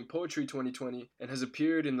 Best Canadian Poetry 2020, and has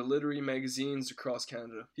appeared in the literary magazines across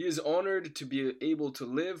Canada. He is honored to be able to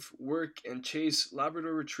live, work, and chase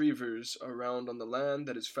Labrador retrievers around on the land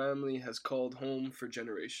that his family has called home for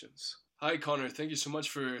generations. Hi, Conor. Thank you so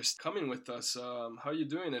much for coming with us. How are you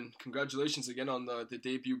doing? And congratulations again on the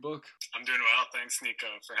debut book. I'm doing well. Thanks,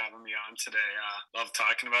 Niko, for having me on today. Love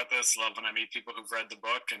talking about this. Love when I meet people who've read the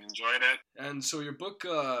book and enjoyed it. And so your book,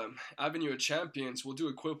 Avenue of Champions, we'll do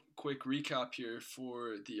a quick recap here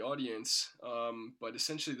for the audience. But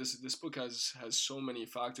essentially, this book has so many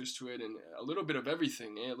factors to it, and a little bit of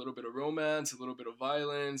everything. A little bit of romance, a little bit of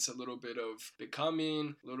violence, a little bit of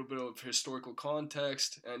becoming, a little bit of historical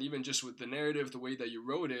context, and even just with the narrative, the way that you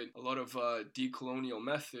wrote it, a lot of decolonial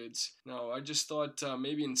methods. Now, I just thought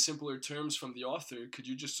maybe in simpler terms from the author, could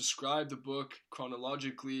you just describe the book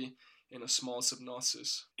chronologically in a small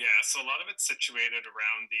synopsis? Yeah, so a lot of it's situated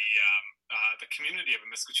around the community of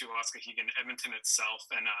Amiskwaciy-Waskahigan, Edmonton itself,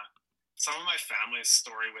 and some of my family's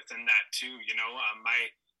story within that too. You know,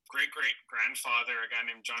 my great-great-grandfather, a guy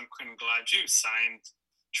named John Quinn Gladue, signed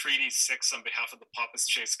Treaty 6 on behalf of the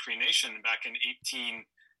Papas Chase Cree Nation back in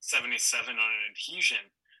 1877 on an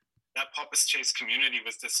adhesion. That Papas Chase community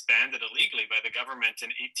was disbanded illegally by the government in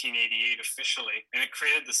 1888 officially, and it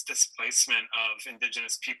created this displacement of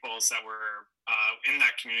Indigenous peoples that were in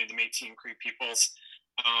that community, the Métis and Cree peoples.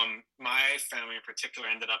 My family in particular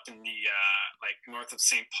ended up in the north of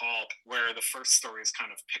St. Paul, where the first stories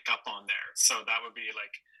kind of pick up on there. So that would be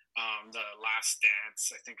like The Last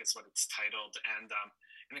Dance, I think is what it's titled, and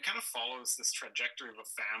it kind of follows this trajectory of a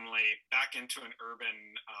family back into an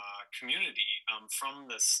urban community from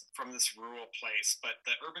this rural place, but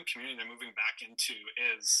the urban community they're moving back into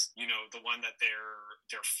is, you know, the one that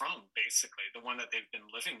they're from, basically, the one that they've been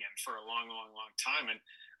living in for a long time. And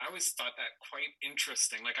I always thought that quite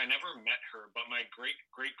interesting. Like, I never met her, but my great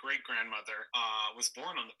grandmother was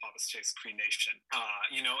born on the Papas Chase Cree Nation.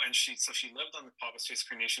 You know, and she lived on the Papas Chase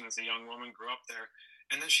Cree Nation as a young woman, grew up there.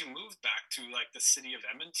 And then she moved back to like the city of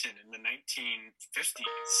Edmonton in the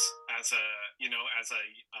 1950s as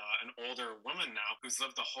an older woman now who's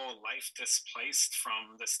lived a whole life displaced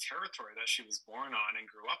from this territory that she was born on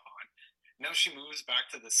and grew up on. Now she moves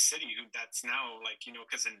back to the city that's now, like, you know,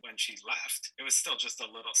 because when she left, it was still just a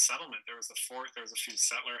little settlement. There was a fort, there was a few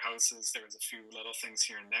settler houses, there was a few little things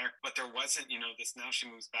here and there, but there wasn't, you know, this. Now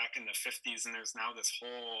she moves back in the 50s and there's now this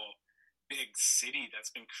whole big city that's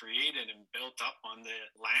been created and built up on the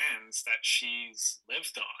lands that she's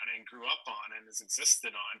lived on and grew up on and has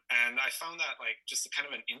existed on. And I found that like just a kind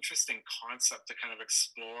of an interesting concept to kind of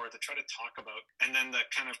explore, to try to talk about, and then the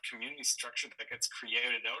kind of community structure that gets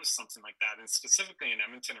created out of something like that. And specifically in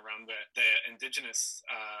Edmonton around the Indigenous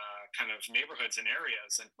kind of neighborhoods and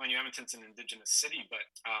areas. And when Edmonton's an Indigenous city, but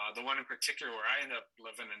the one in particular where I ended up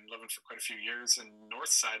living for quite a few years in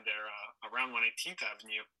North Side there, around 118th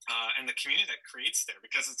Avenue, and the community that creates there,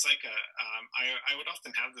 because it's like I would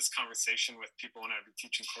often have this conversation with people when I'd be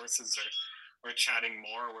teaching courses or chatting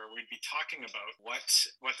more, where we'd be talking about what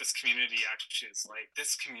this community actually is like.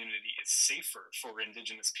 This community is safer for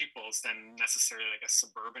Indigenous peoples than necessarily like a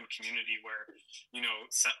suburban community where, you know,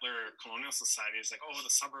 settler colonial society is like, oh,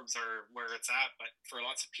 the suburbs are where it's at. But for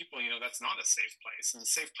lots of people, you know, that's not a safe place. And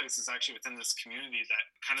the safe place is actually within this community that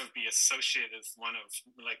kind of be associated with one of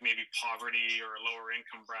like maybe poverty or a lower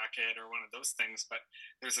income bracket or one of those things. But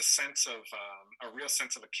there's a sense of a real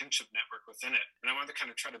sense of a kinship network within it. And I wanted to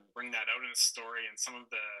kind of try to bring that out in a story and some of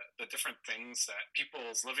the different things that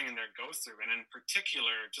people's living in there go through. And in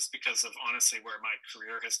particular, just because of honestly where my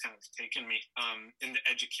career has kind of taken me in the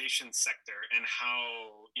education sector, and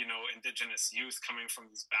how, you know, Indigenous youth coming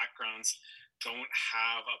from these backgrounds don't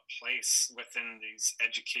have a place within these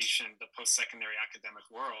education, the post-secondary academic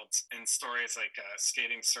worlds. And stories like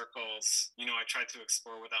skating circles, you know, I tried to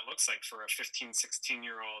explore what that looks like for a 15,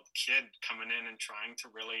 16-year-old kid coming in and trying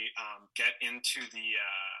to really get into the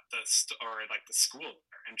school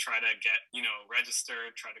and try to get, you know,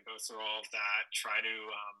 registered, try to go through all of that, try to,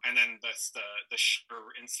 and then the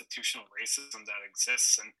institutional racism that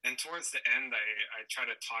exists. And towards the end, I try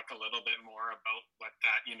to talk a little bit more about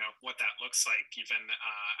what that looks like, even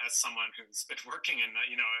as someone who's been working in,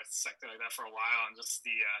 you know, a sector like that for a while, and just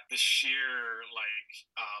the sheer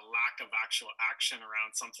lack of actual action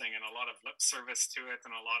around something, and a lot of lip service to it,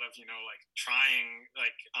 and a lot of, you know, like trying,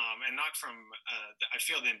 like, and not from, I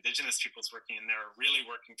feel the Indigenous peoples working in there are really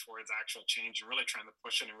working towards actual change and really trying to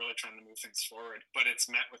push it and really trying to move things forward. But it's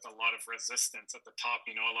met with a lot of resistance at the top,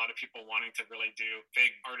 you know, a lot of people wanting to really do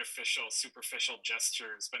big, artificial, superficial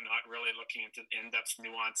gestures, but not really looking into in-depth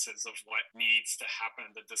nuances of what needs to happen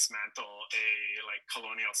to dismantle a like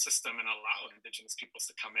colonial system and allow Indigenous peoples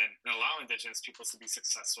to come in and allow Indigenous peoples to be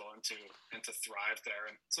successful and to thrive there.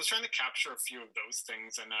 And so I was trying to capture a few of those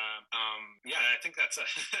things. And I think that's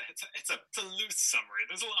it's a loose summary.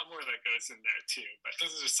 There's a lot more that goes in there too, but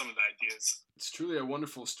those are just some of the ideas. It's truly a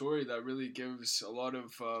wonderful story that really gives a lot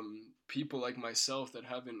of people like myself that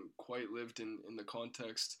haven't quite lived in the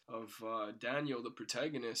context of Daniel, the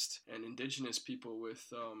protagonist, and Indigenous people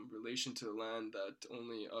with relation to the land, that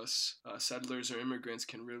only us settlers or immigrants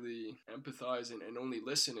can really empathize and only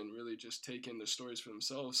listen and really just take in the stories for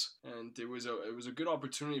themselves. And it was a good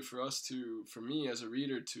opportunity for me as a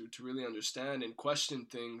reader to really understand and question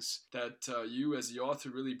things that you as the author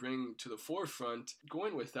really bring to the forefront.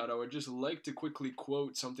 Going with that, I would just like to quickly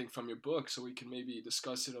quote something from your book so we can maybe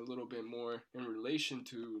discuss it a little bit more in relation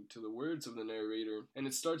to the words of the narrator. And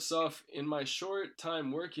it starts off, "In my short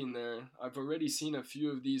time working there, I've already seen a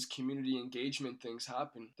few of these community engagement things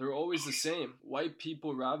happen. They're always the same. White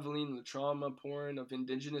people raveling the trauma porn of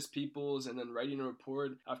Indigenous peoples and then writing a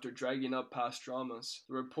report after dragging up past dramas.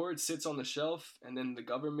 The report sits on the shelf, and then the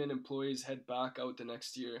government employees head back out the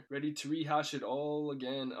next year, ready to rehash it all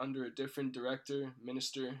again under a different director,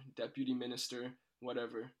 minister, deputy minister,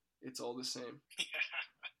 whatever. It's all the same."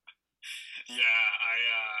 Yeah,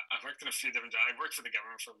 I worked in a few different jobs. I worked for the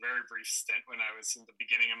government for a very brief stint when I was in the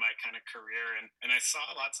beginning of my kind of career, and I saw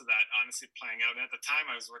lots of that honestly playing out. And at the time,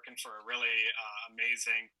 I was working for a really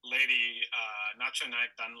amazing lady, Nacho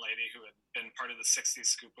Naik Dunn lady, who had been part of the 60s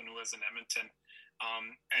scoop when it was in Edmonton.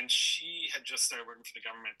 And she had just started working for the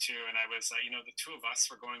government too. And I was, the two of us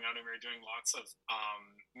were going out and we were doing lots of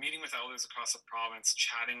meeting with elders across the province,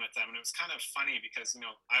 chatting with them. And it was kind of funny because,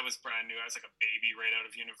 I was brand new. I was like a baby right out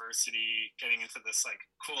of university, getting into this like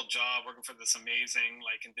cool job, working for this amazing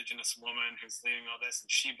like Indigenous woman who's leading all this. And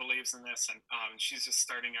she believes in this. And she's just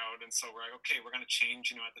starting out. And so we're like, okay, we're going to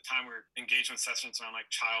change. At the time we were engagement sessions around like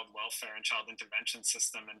child welfare and child intervention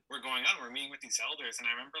system. And we're going on, we're meeting with these elders. And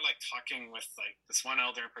I remember like talking with like this one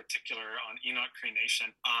elder in particular on Enoch Cree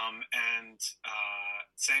Nation, and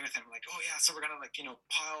saying with him like, oh yeah, so we're gonna like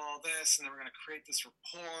pile all this, and then we're gonna create this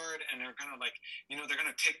report, and they're gonna like they're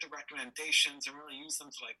gonna take the recommendations and really use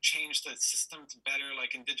them to like change the system to better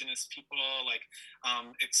like Indigenous people like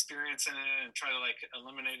experience in it, and try to like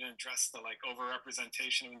eliminate and address the like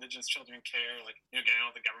overrepresentation of Indigenous children in care, like getting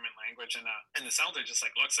all the government language. And this elder just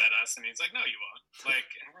like looks at us and he's like, no, you won't. Like,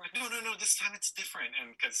 and we're like, no, this time it's different.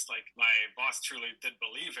 And because like my boss truly did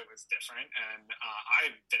believe it was different, and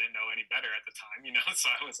I didn't know any better at the time, so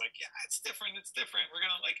I was like, yeah, it's different, we're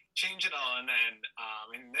gonna like change it all. And then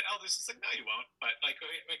and the elder's just like, no, you won't. But like,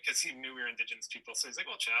 because he knew we were Indigenous people, so he's like,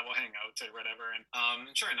 well, chat, we'll hang out or whatever. And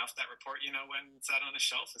sure enough, that report when it sat on a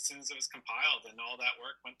shelf as soon as it was compiled, and all that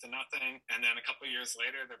work went to nothing. And then a couple of years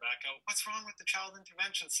later, they're back out, what's wrong with the child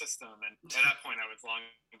intervention system? And at that point I was long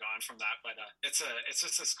gone from that. But it's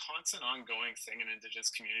just this constant ongoing thing in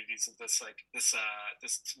Indigenous communities of this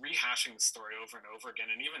rehashing the story over and over again.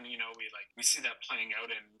 And even we see that playing out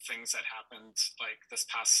in things that happened like this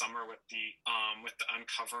past summer with the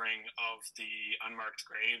uncovering of the unmarked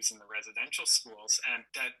graves in the residential schools. And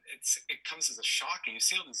that it comes as a shock, and you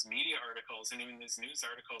see all these media articles and even these news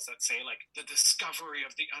articles that say like the discovery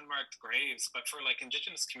of the unmarked graves, but for like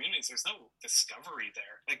Indigenous communities there's no discovery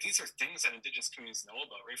there. Like these are things that Indigenous communities know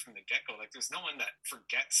about right from the get-go. Like there's no one that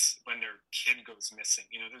forgets when their kid goes missing.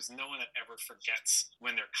 There's no one that ever forgets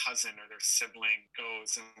when their cousin or their sibling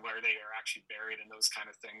goes and where they are actually buried and those kind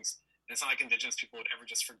of things. And it's not like Indigenous people would ever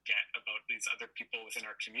just forget about these other people within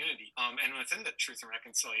our community. And within the Truth and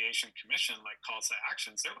Reconciliation Commission, like calls to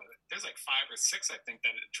actions, there's like 5 or 6, I think,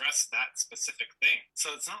 that address that specific thing.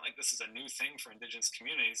 So it's not like this is a new thing for Indigenous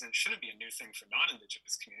communities, and it shouldn't be a new thing for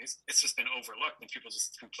non-Indigenous communities. It's just been overlooked, and people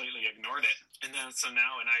just completely ignored it. And then so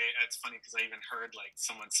now, it's funny because I even heard like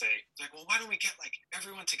someone say, like, well, why don't we get like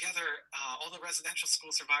everyone together, all the residential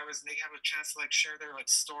school survivors, and they have a chance to like share their like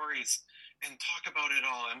stories and talk about it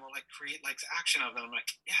all, and we'll like create like action of them. I'm like,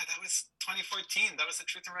 yeah, that was 2014. That was the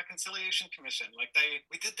Truth and Reconciliation Commission. Like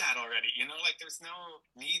we did that already. Like there's no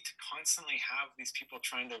need to constantly have these people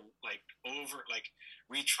trying to like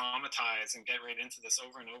re-traumatize and get right into this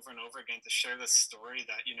over and over and over again to share this story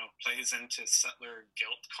that plays into settler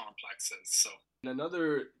guilt complexes. So.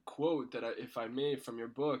 Another quote that, if I may, from your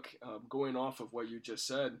book, going off of what you just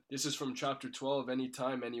said, this is from chapter 12,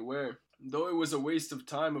 Anytime, Anywhere. Though it was a waste of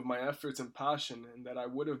time of my efforts and passion, and that I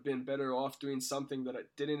would have been better off doing something that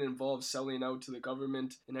didn't involve selling out to the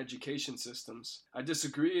government and education systems. I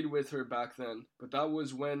disagreed with her back then, but that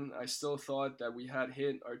was when I still thought that we had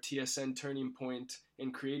hit our TSN turning point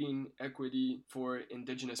in creating equity for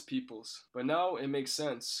Indigenous peoples. But now it makes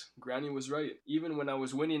sense. Granny was right. Even when I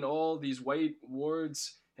was winning all these white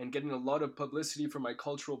awards and getting a lot of publicity for my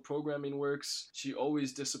cultural programming works, she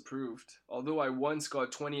always disapproved. Although I once got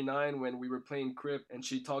 29 when we were playing Crip, and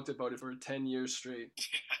she talked about it for 10 years straight.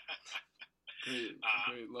 Great,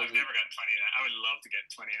 I've never got 29. I would love to get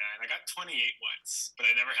 29. I got 28 once, but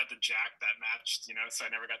I never had the jack that matched, so I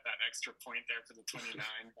never got that extra point there for the 29.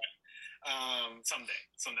 But someday.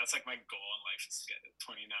 So that's like my goal in life, is to get a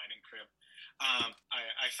 29 in Crib.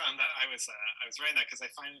 I found that I was writing that because I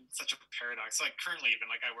find it such a paradox. So like currently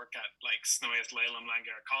even like I work at like Snowy's Laylam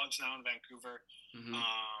Langara College now in Vancouver,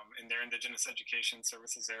 in their Indigenous Education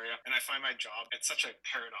Services area, and I find my job, it's such a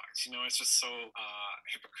paradox. It's just so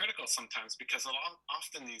hypocritical sometimes, because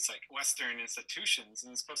often these like Western institutions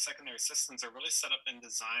and these post-secondary systems are really set up and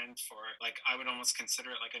designed for like, I would almost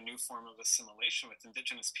consider it like a new form of assimilation with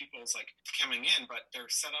Indigenous peoples like coming in, but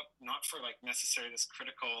they're set up not for like necessarily this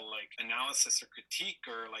critical like analysis or critique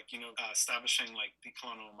or like establishing like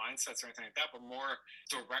decolonial mindsets or anything like that, but more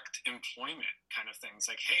direct employment kind of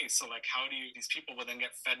things. Like, hey, so like how do these people will then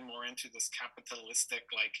get fed more into this capitalistic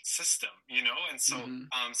like system, and so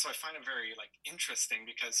so I find it very like interesting,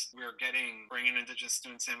 because we're bringing Indigenous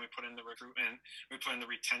students in, we put in the recruitment, we put in the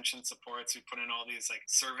retention supports, we put in all these like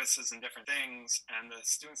services and different things, and the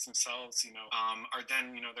students themselves are then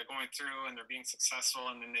they're going through through and they're being successful,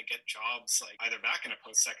 and then they get jobs like either back in a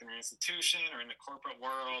post-secondary institution or in the corporate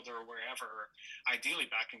world or wherever, ideally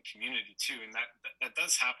back in community too. And that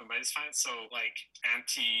does happen, but I just find it so like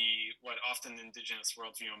anti what often the Indigenous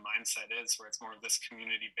worldview and mindset is, where it's more of this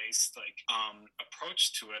community-based like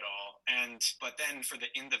approach to it all. But then for the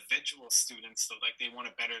individual students, so like they want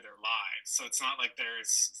to better their lives. So it's not like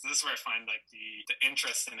so this is where I find like the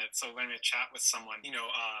interest in it. So when we chat with someone, you know,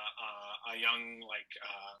 a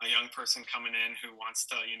young person coming in who wants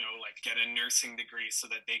to, you know, like get a nursing degree so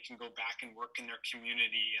that they can go back and work in their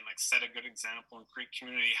community and like set a good example and create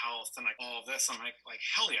community health and like all of this, I'm like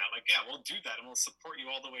hell yeah, like yeah, we'll do that and we'll support you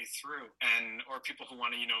all the way through. Or people who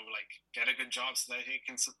want to, you know, like get a good job so that they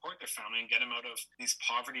can support their family and get them out of these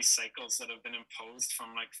poverty cycles that have been imposed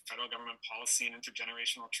from like federal government policy and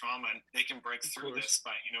intergenerational trauma, and they can break through this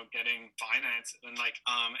by, you know, getting finance and like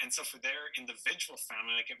and so for their individual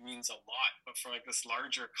family, like it means a lot, but for like this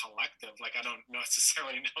larger collective, like I don't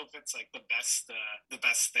necessarily know if it's like the best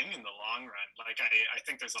thing in the long run. Like I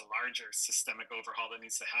think there's a larger systemic overhaul that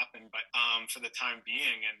needs to happen, but for the time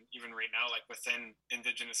being, and even right now, like within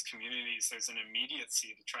Indigenous communities, there's an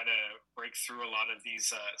immediacy to try to break through a lot of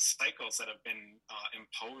these cycles that have been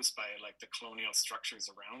imposed by like the colonial structures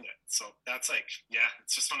around it. So that's like, yeah,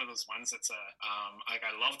 it's just one of those ones that's like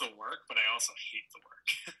I love the work, but I also hate the work.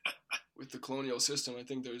 With the colonial system, I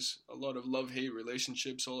think there's a lot of love-hate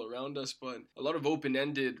relationships all around us, but a lot of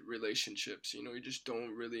open-ended relationships. You know, you just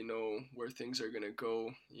don't really know where things are going to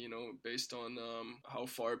go, you know, based on how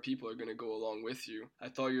far people are going to go along with you. I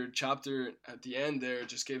thought your chapter at the end there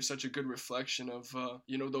just gave such a good reflection of,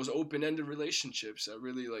 you know, those open-ended relationships that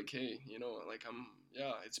really like, hey, you know, like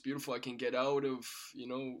it's beautiful. I can get out of, you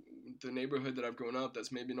know, the neighborhood that I've grown up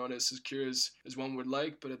that's maybe not as secure as one would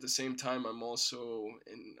like, but at the same time, I'm also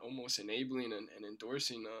almost enabling and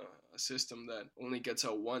endorsing a system that only gets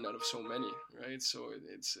out one out of so many, right? So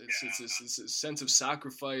it's a sense of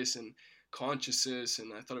sacrifice and consciousness,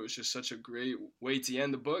 and I thought it was just such a great way to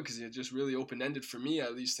end the book, because it just really open-ended for me,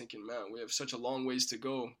 at least, thinking, man, we have such a long ways to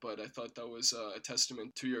go. But I thought that was a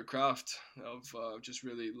testament to your craft of just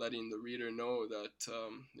really letting the reader know that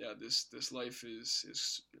this life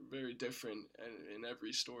is very different in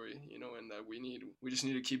every story, you know, and that we just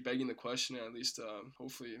need to keep begging the question, and at least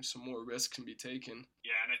hopefully some more risks can be taken.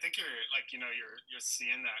 Yeah, and I think you're like, you know, you're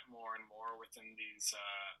seeing that more and more within these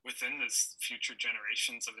within this future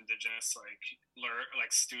generations of Indigenous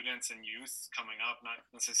like students and youth coming up, not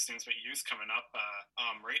necessarily students but youth coming up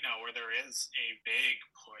right now, where there is a big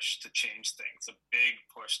push to change things, a big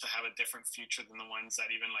push to have a different future than the ones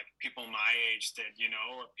that even like people my age did, you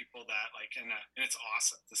know, or people that like, and it's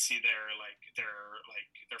awesome to see their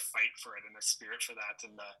fight for it and their spirit for that,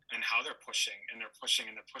 and how they're pushing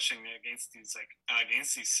against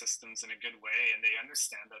these systems in a good way, and they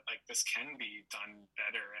understand that like this can be done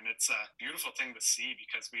better, and it's a beautiful thing to see,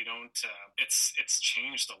 because we don't it's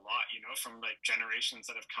changed a lot, you know, from like generations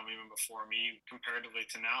that have come even before me comparatively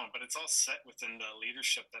to now, but it's all set within the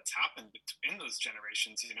leadership that's happened in those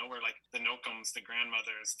generations, you know, where like the Nokums, the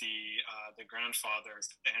grandmothers, the grandfathers,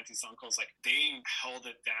 the aunties, uncles, like they held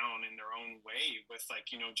it down in their own way with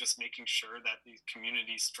like, you know, just making sure that these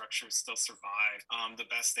community structures still survive the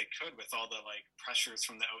best they could, with all the like pressures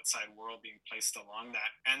from the outside world being placed along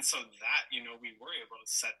that. And so that, you know, they were able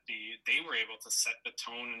to set the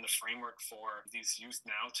tone and the framework for these youth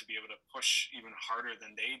now to be able to push even harder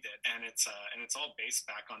than they did. And it's all based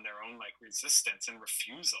back on their own like resistance and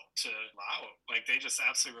refusal to allow it. Like they just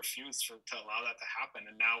absolutely refused to allow that to happen.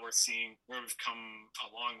 And now we're seeing where we've come a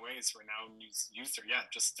long ways, where now youth are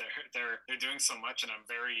they're doing so much, and I'm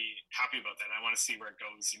very happy about that. I want to see where it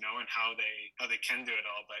goes, you know, and how they can do it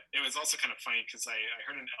all. But it was also kind of funny, because I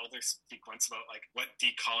heard an elder speak once about like what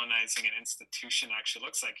decolonizing an institution actually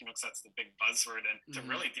looks like, you know, because that's the big buzzword. And to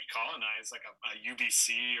really decolonize like a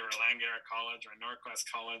UBC or a Langara College or a Norquest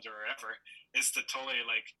College or wherever is to totally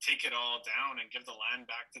like take it all down and give the land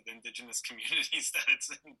back to the Indigenous communities that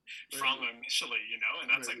it's from initially, you know,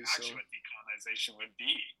 and that's like actually what decolonization would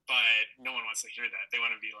be. But no one wants to hear that. They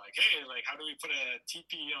want to be like, hey, like how do we put a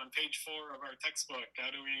TP on page 4 of our textbook?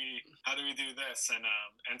 How do we do this?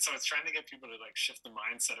 And so it's trying to get people to like shift the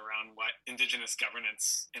mindset around what Indigenous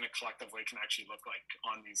governance in a collective way can actually look like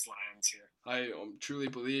on these lands here. I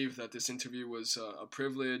truly believe that this interview was a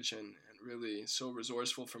privilege and really so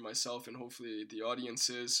resourceful for myself and hopefully the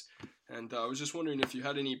audiences. And I was just wondering if you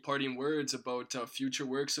had any parting words about future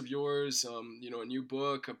works of yours, you know, a new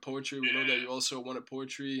book, a poetry. We know that you also won a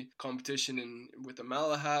poetry competition with the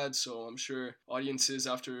Malahad, so I'm sure audiences,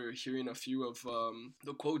 after hearing a few of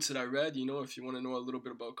the quotes that I read, you know, if you want to know a little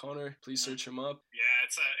bit about Conor, please search him up. Yeah,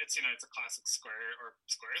 it's a classic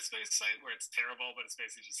Squarespace site where it's terrible, but it's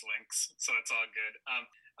basically just links, so it's all good.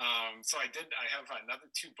 So I have another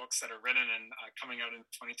 2 books that are written and coming out in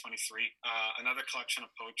 2023. Another collection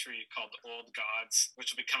of poetry called Old Gods,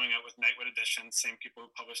 which will be coming out with Nightwood Edition, same people who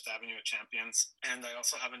published Avenue of Champions. And I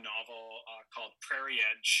also have a novel called Prairie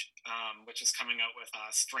Edge, which is coming out with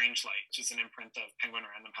Strange Light, which is an imprint of Penguin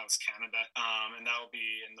Random House Canada. And that will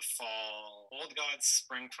be in the fall. Old Gods,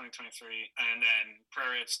 spring 2023, and then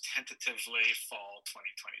Prairie Edge tentatively fall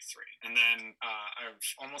 2023. And then I've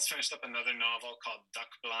almost finished up another novel called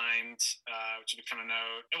Duck Blind, which will be coming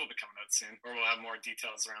out. It will be coming out soon, or we'll have more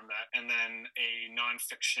details around that. And then a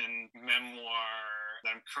nonfiction memoir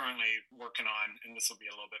that I'm currently working on, and this will be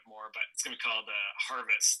a little bit more, but it's going to be called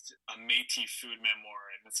Harvest, a Métis food memoir,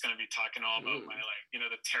 and it's going to be talking all about my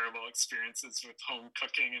the terrible experiences with home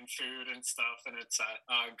cooking and food and stuff, and it's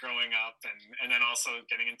growing up, and then also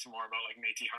getting into more about Métis